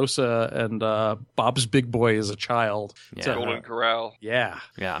Ponderosa and Bob's Big Boy as a child. Yeah. Golden Corral. Yeah.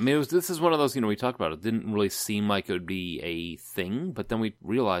 Yeah, I mean, this is one of those, we talked about it. Didn't really seem like it would be a thing, but then we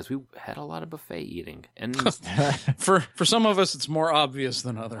realized we had a lot of buffet eating. And for some of us, it's more obvious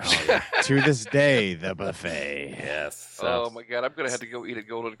than others. To this day, the buffet. Yes. Oh my God, I'm going to have to go eat at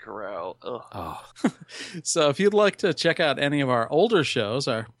Golden Corral. Ugh. Oh. So if you'd like to check out any of our older shows,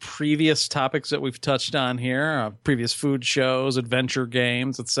 our previous topics that we've touched on here, previous food shows, adventure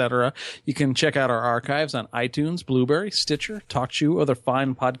games, etc., you can check out our archives on iTunes, Blueberry, Stitcher, TalkShoe, other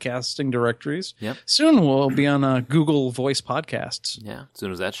fine podcasting directories. Yep. Soon we'll be on Google Voice Podcasts. Yeah, as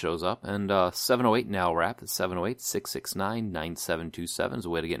soon as that shows up. And 708 Now Wrap. That's 708-669-9727 is a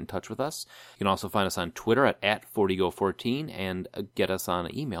way to get in touch with us. You can also find us on Twitter at 40go14 and get us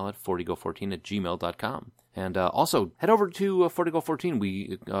on email at 40go14@gmail.com. And also, head over to 40go14.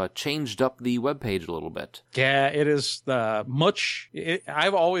 We changed up the webpage a little bit. Yeah, it is I've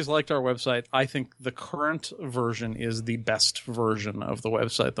always liked our website. I think the current version is the best version of the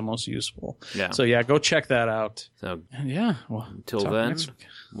website, the most useful. Yeah. So, yeah, go check that out. So, yeah. Well, until then,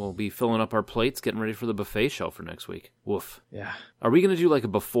 we'll be filling up our plates, getting ready for the buffet show for next week. Woof. Yeah. Are we going to do like a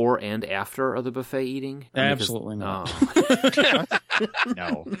before and after of the buffet eating? Absolutely not. Oh.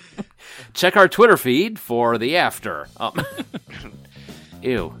 No. Check our Twitter feed for the after.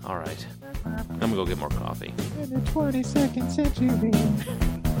 Ew. All right. I'm going to go get more coffee. In the 22nd century.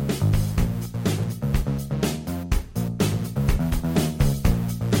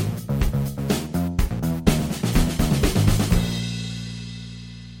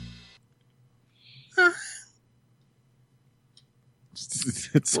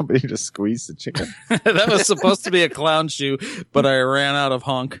 Did somebody just squeeze the chicken? That was supposed to be a clown shoe, but I ran out of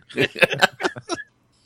hunk.